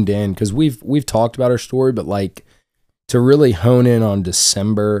honed in, because we've talked about our story, but like to really hone in on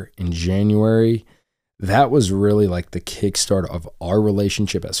December and January, that was really like the kickstart of our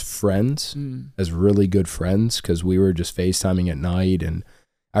relationship as friends, as really good friends, because we were just FaceTiming at night and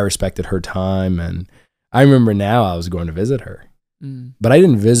I respected her time. And I remember now I was going to visit her, but I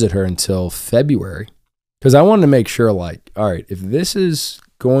didn't visit her until February, because I wanted to make sure, like, all right, if this is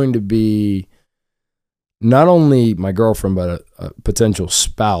going to be not only my girlfriend, but a potential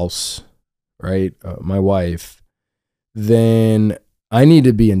spouse, right, my wife, then I need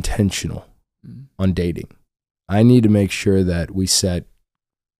to be intentional on dating. I need to make sure that we set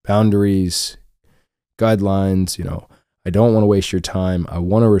boundaries, guidelines. You know, I don't want to waste your time. I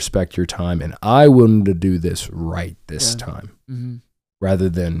want to respect your time. And I wanted to do this right this time, rather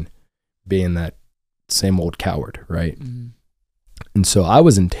than being that same old coward, right? And so I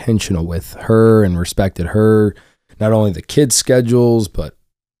was intentional with her and respected her, not only the kids' schedules, but,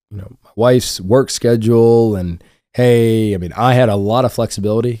 you know, my wife's work schedule. And hey, I mean, I had a lot of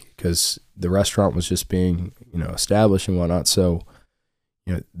flexibility because the restaurant was just being, you know, established and whatnot. So,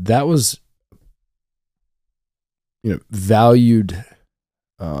 you know, that was, you know, valued,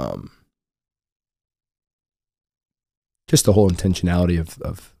 just the whole intentionality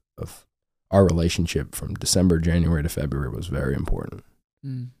of our relationship from December, January to February was very important.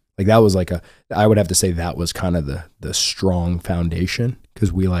 Like that was like I would have to say that was kind of the strong foundation,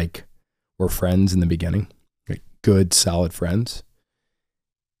 because we like were friends in the beginning, like good, solid friends,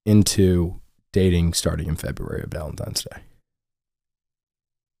 into dating starting in February of Valentine's Day.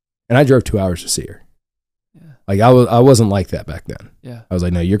 And I drove 2 hours to see her. Yeah. Like I wasn't like that back then. Yeah. I was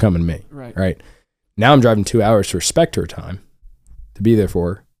like, no, you're coming to me. Right. Now I'm driving 2 hours to respect her time, to be there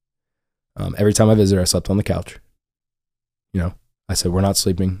for her. Every time I visit her, I slept on the couch. You know, I said, we're not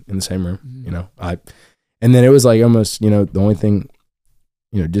sleeping in the same room. You know, and then it was like almost, you know, the only thing,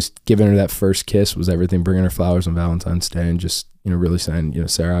 you know, just giving her that first kiss was everything, bringing her flowers on Valentine's Day and just, you know, really saying, you know,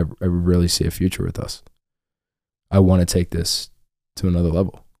 Sarah, I really see a future with us. I want to take this to another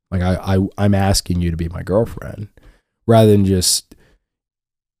level. Like I'm asking you to be my girlfriend, rather than just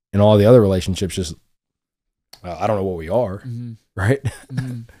in all the other relationships, just, I don't know what we are. Right.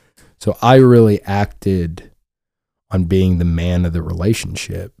 So I really acted on being the man of the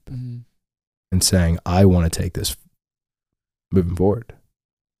relationship and saying, I want to take this moving forward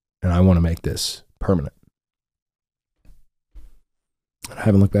and I want to make this permanent. And I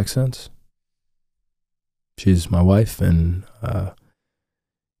haven't looked back since. She's my wife, and,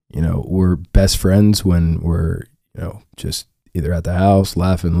 you know, we're best friends when we're, you know, just either at the house,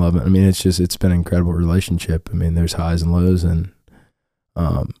 laughing, loving. I mean, it's been an incredible relationship. I mean, there's highs and lows, and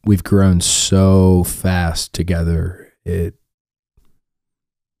we've grown so fast together.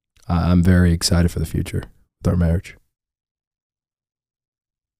 I'm very excited for the future with our marriage.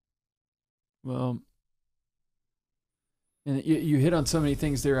 Well, and you hit on so many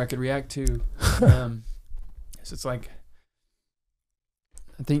things there I could react to. So it's like,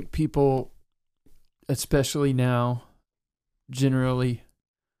 I think people, especially now, generally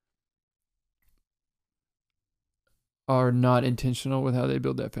are not intentional with how they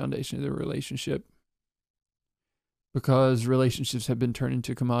build that foundation of their relationship, because relationships have been turned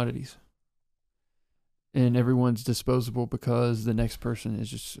into commodities and everyone's disposable because the next person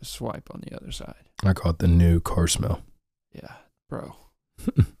is just a swipe on the other side. I call it the new car smell. Yeah, bro.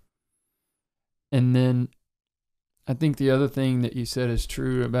 And then I think the other thing that you said is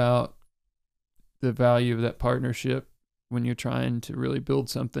true about the value of that partnership when you're trying to really build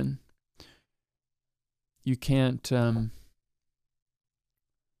something. You can't,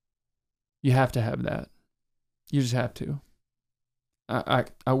 you have to have that. You just have to. I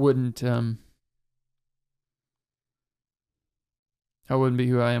wouldn't be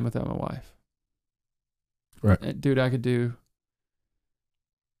who I am without my wife. Right. Dude, I could do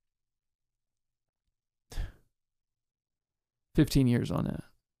 15 years on that.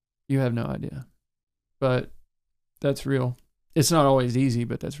 You have no idea. But that's real. It's not always easy,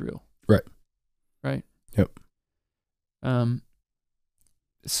 but that's real. Right. Right? Yep.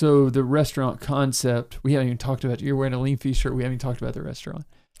 So the restaurant concept, we haven't even talked about. You're wearing a Lean Feast shirt. We haven't even talked about the restaurant.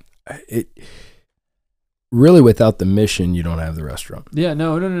 Really, without the mission, you don't have the restaurant. Yeah,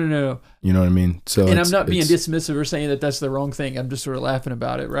 no. You know what I mean? So, and I'm not being dismissive or saying that that's the wrong thing. I'm just sort of laughing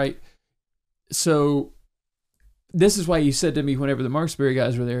about it, right? So this is why you said to me whenever the Marksberry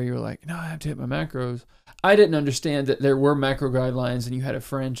guys were there, you were like, no, I have to hit my macros. I didn't understand that there were macro guidelines and you had a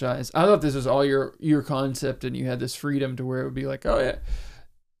franchise. I thought this was all your concept and you had this freedom to where it would be like, oh yeah,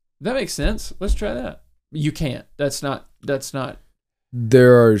 that makes sense. Let's try that. You can't. That's not.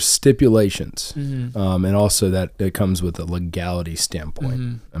 There are stipulations, mm-hmm. And also that it comes with a legality standpoint.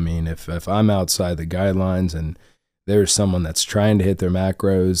 Mm-hmm. I mean, if I'm outside the guidelines and there's someone that's trying to hit their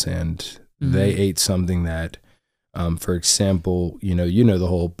macros and mm-hmm. they ate something that, for example, you know the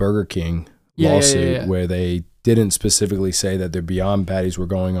whole Burger King lawsuit where they didn't specifically say that their Beyond patties were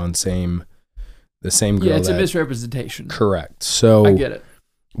going on the same grill. Yeah, it's a misrepresentation. Correct. So I get it.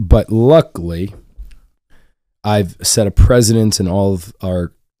 But luckily, I've set a precedence in all of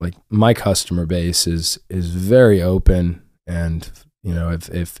our, like, my customer base is very open, and you know,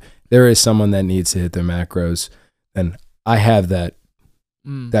 if there is someone that needs to hit their macros, then I have that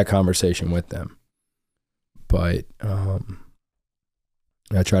conversation with them. But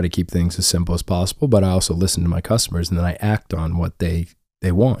I try to keep things as simple as possible, but I also listen to my customers and then I act on what they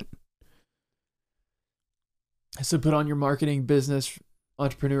want. So put on your marketing business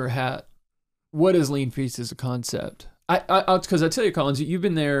entrepreneur hat. What is Lean Feast as a concept? Because I tell you, Collins, you've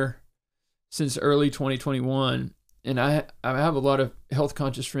been there since early 2021, and I have a lot of health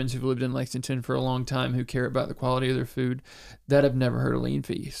conscious friends who've lived in Lexington for a long time who care about the quality of their food that have never heard of Lean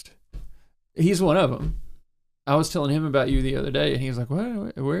Feast. He's one of them. I was telling him about you the other day, and he was like,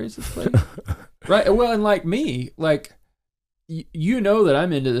 "What? Where is this place?" Right. Well, and like me, like you know that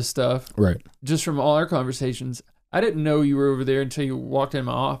I'm into this stuff, right? Just from all our conversations, I didn't know you were over there until you walked in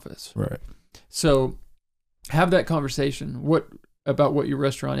my office, right? So have that conversation. What about what your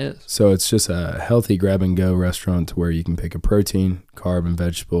restaurant is? So it's just a healthy grab and go restaurant to where you can pick a protein, carb, and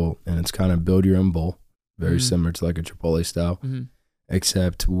vegetable, and it's kind of build your own bowl, very similar to like a Chipotle style,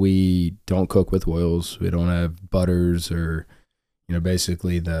 except we don't cook with oils. We don't have butters or, you know,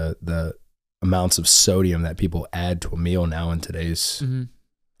 basically the amounts of sodium that people add to a meal now in today's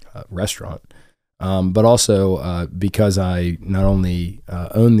restaurant. But also because I not only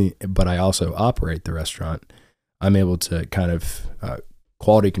own but I also operate the restaurant, I'm able to kind of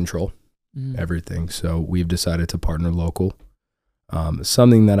quality control everything. So we've decided to partner local.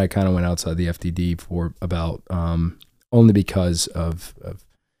 Something that I kind of went outside the FDD for about only because of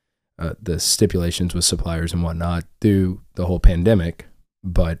the stipulations with suppliers and whatnot through the whole pandemic.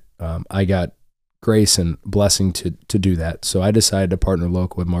 But I got grace and blessing to do that. So I decided to partner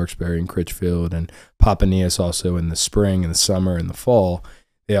local with Marksberry and Critchfield and Papaneas also in the spring and the summer and the fall.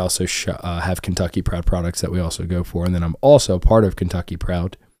 They also have Kentucky Proud products that we also go for. And then I'm also part of Kentucky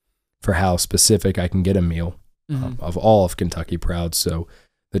Proud for how specific I can get a meal of all of Kentucky Proud. So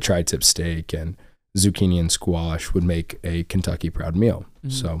the tri-tip steak and zucchini and squash would make a Kentucky Proud meal.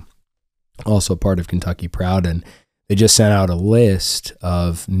 So also part of Kentucky Proud. And they just sent out a list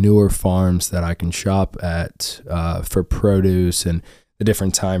of newer farms that I can shop at for produce and the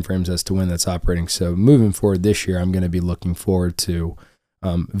different time frames as to when that's operating. So moving forward this year, I'm going to be looking forward to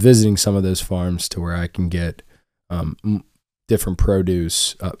visiting some of those farms to where I can get different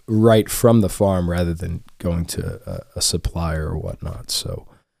produce right from the farm rather than going to a supplier or whatnot. So,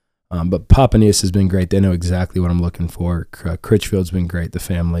 but Papaneas has been great. They know exactly what I'm looking for. Critchfield's been great, the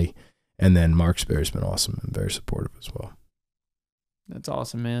family. And then Marksberry's been awesome and very supportive as well. That's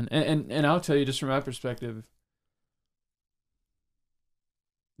awesome, man. And I'll tell you, just from my perspective,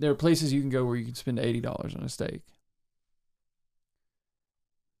 there are places you can go where you can spend $80 on a steak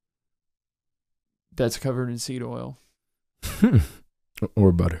that's covered in seed oil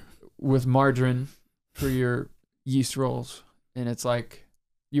or butter with margarine for your yeast rolls, and it's like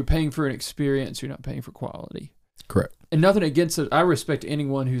you're paying for an experience. You're not paying for quality. Correct. And nothing against it. I respect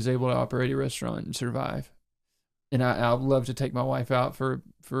anyone who's able to operate a restaurant and survive. And I'd love to take my wife out for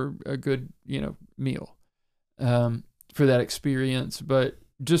a good, meal, for that experience. But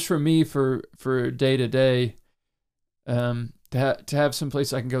just for me, for day to day, to have some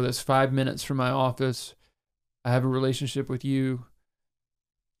place I can go that's 5 minutes from my office. I have a relationship with you.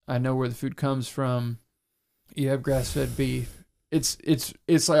 I know where the food comes from. You have grass-fed beef. It's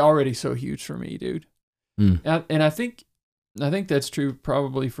like already so huge for me, dude. And I think that's true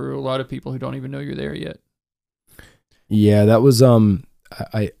probably for a lot of people who don't even know you're there yet. Yeah, that was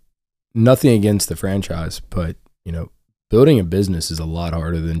I nothing against the franchise, but building a business is a lot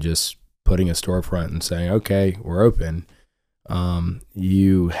harder than just putting a storefront and saying, okay, we're open.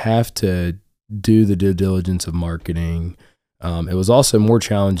 You have to do the due diligence of marketing. It was also more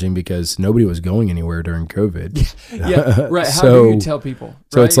challenging because nobody was going anywhere during COVID. Yeah, right. How do you tell people?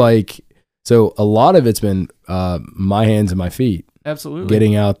 So it's like, so a lot of it's been my hands and my feet. Absolutely.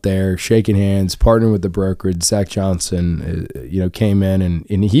 Getting out there, shaking hands, partnering with the brokerage. Zach Johnson, came in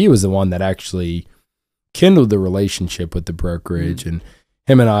and he was the one that actually kindled the relationship with the brokerage. And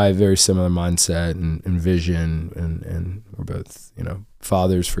him and I have very similar mindset and vision, and we're both,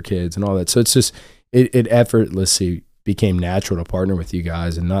 fathers for kids and all that. So it's just, it effortlessly became natural to partner with you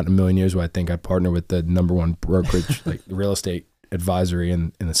guys, and not in a million years would I think I'd partner with the number one brokerage, like real estate advisory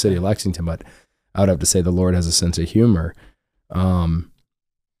in the city of Lexington. But I would have to say the Lord has a sense of humor.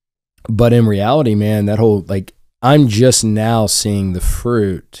 But in reality, man, that whole, I'm just now seeing the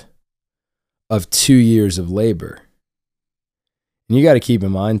fruit of 2 years of labor. And you got to keep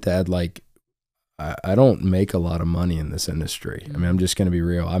in mind, Thad, I don't make a lot of money in this industry. I mean, I'm just going to be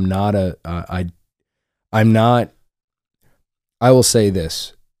real. I will say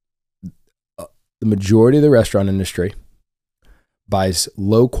this. The majority of the restaurant industry buys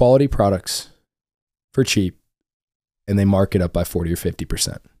low quality products for cheap, and they mark it up by 40 or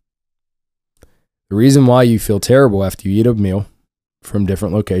 50%. The reason why you feel terrible after you eat a meal from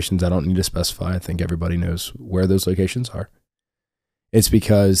different locations, I don't need to specify. I think everybody knows where those locations are. It's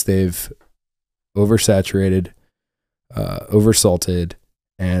because they've oversaturated, oversalted,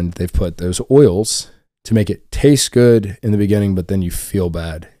 and they've put those oils to make it taste good in the beginning, but then you feel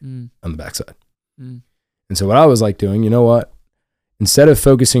bad on the backside. And so what I was doing, you know what? Instead of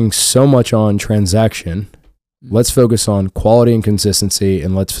focusing so much on transaction, let's focus on quality and consistency,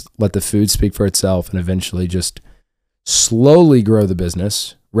 and let's let the food speak for itself, and eventually just slowly grow the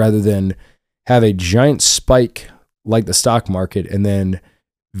business rather than have a giant spike like the stock market and then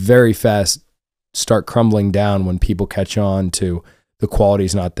very fast start crumbling down when people catch on to the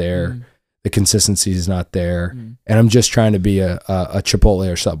quality's not there, the consistency is not there, and I'm just trying to be a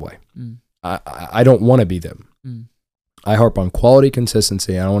Chipotle or Subway. I don't want to be them. I harp on quality,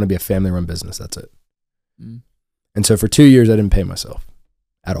 consistency, and I want to be a family-run business. That's it. And so for 2 years, I didn't pay myself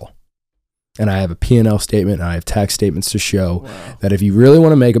at all. And I have a P&L statement, and I have tax statements to show that if you really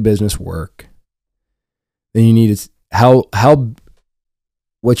want to make a business work, then you need to,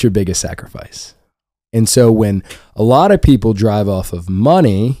 what's your biggest sacrifice? And so when a lot of people drive off of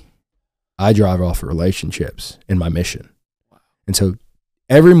money, I drive off of relationships in my mission. And so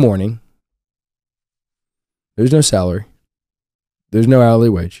every morning, there's no salary. There's no hourly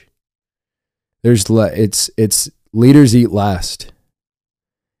wage. It's leaders eat last.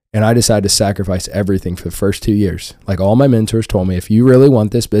 And I decided to sacrifice everything for the first 2 years. Like all my mentors told me, if you really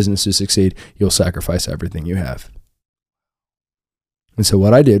want this business to succeed, you'll sacrifice everything you have. And so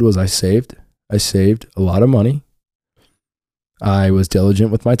what I did was I saved a lot of money. I was diligent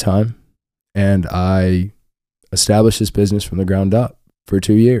with my time, and I established this business from the ground up for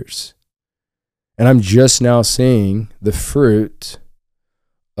 2 years. And I'm just now seeing the fruit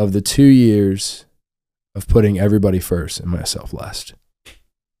of the 2 years of putting everybody first and myself last.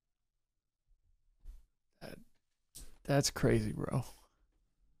 That's crazy, bro.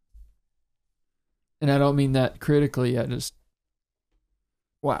 And I don't mean that critically. I just,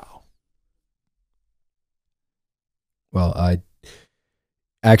 wow. Well,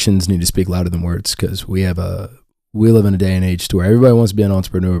 actions need to speak louder than words, because we live in a day and age to where everybody wants to be an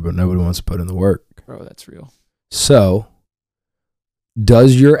entrepreneur, but nobody wants to put in the work. Bro, that's real. So,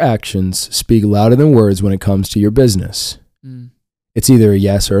 does your actions speak louder than words when it comes to your business? It's either a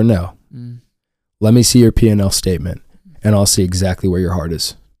yes or a no. Let me see your P&L statement. and I'll see exactly where your heart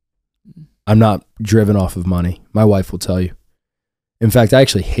is. I'm not driven off of money. My wife will tell you. In fact, I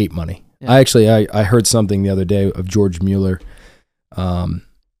actually hate money. Yeah. I heard something the other day of George Mueller.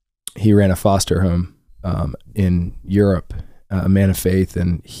 He ran a foster home in Europe, a man of faith,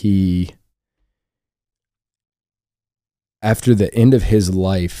 and he, after the end of his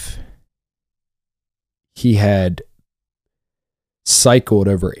life, he had cycled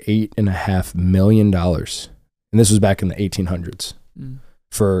over $8.5 million, and this was back in the 1800s,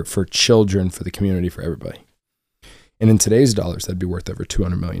 for children, for the community, for everybody. And in today's dollars, that'd be worth over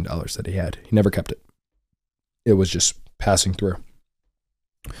 $200 million that he had. He never kept it. It was just passing through.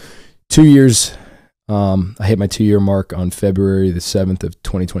 2 years, I hit my 2-year mark on February the 7th of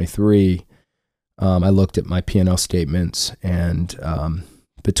 2023. I looked at my P&L statements, and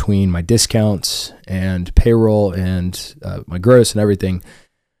between my discounts and payroll and my gross and everything,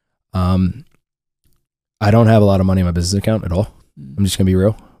 I don't have a lot of money in my business account at all. I'm just going to be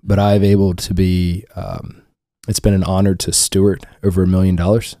real. But I've able to be, it's been an honor to steward over $1 million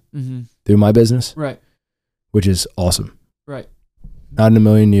through my business. Right. Which is awesome. Right. Not in a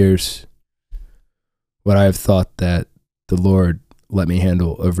million years would I have thought that the Lord let me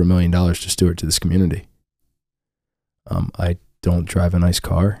handle over $1 million to steward to this community. I don't drive a nice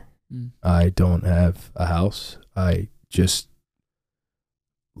car. I don't have a house. I just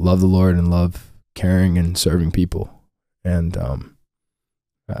love the Lord and love caring and serving people. And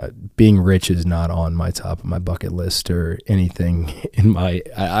being rich is not on my top of my bucket list or anything in my,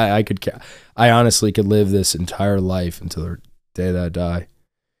 I honestly could live this entire life until the day that I die,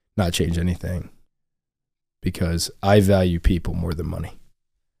 not change anything, because I value people more than money.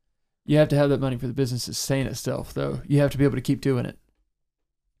 You have to have that money for the business to sustain itself, though. You have to be able to keep doing it.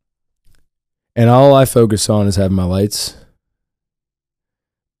 And all I focus on is having my lights,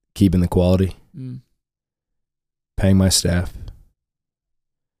 keeping the quality, paying my staff,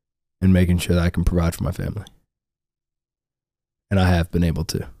 and making sure that I can provide for my family. And I have been able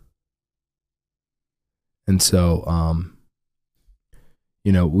to. And so,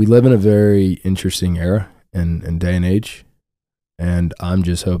 we live in a very interesting era and day and age. And I'm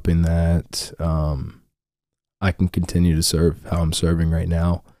just hoping that I can continue to serve how I'm serving right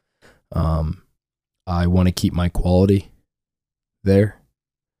now. I want to keep my quality there.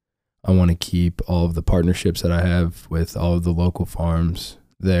 I want to keep all of the partnerships that I have with all of the local farms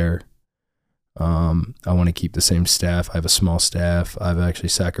there. I want to keep the same staff. I have a small staff. I've actually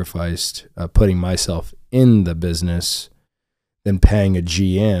sacrificed putting myself in the business than paying a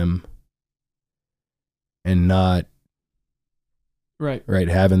GM and not right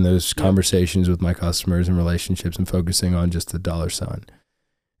having those conversations with my customers and relationships and focusing on just the dollar sign.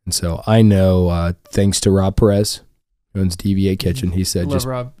 And so I know, thanks to Rob Perez, who owns DVA Kitchen, he said,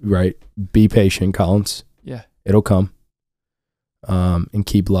 Rob. Right, be patient, Collins. Yeah. It'll come. And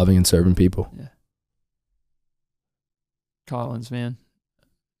keep loving and serving people. Yeah. Collins, man.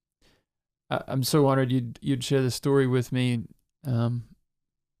 I'm so honored you'd share this story with me. I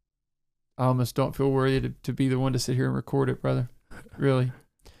almost don't feel worthy to be the one to sit here and record it, brother. Really.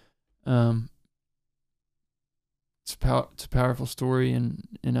 It's a powerful story, and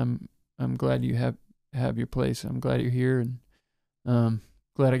I'm glad you have your place. I'm glad you're here, and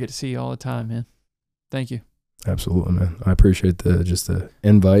glad I get to see you all the time, man. Thank you. Absolutely, man. I appreciate the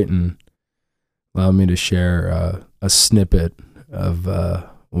invite and allowing me to share a snippet of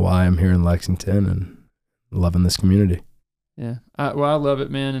why I'm here in Lexington and loving this community. Yeah. I love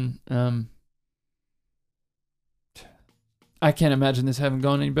it, man. And I can't imagine this having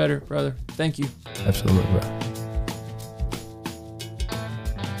gone any better, brother. Thank you. Absolutely, bro.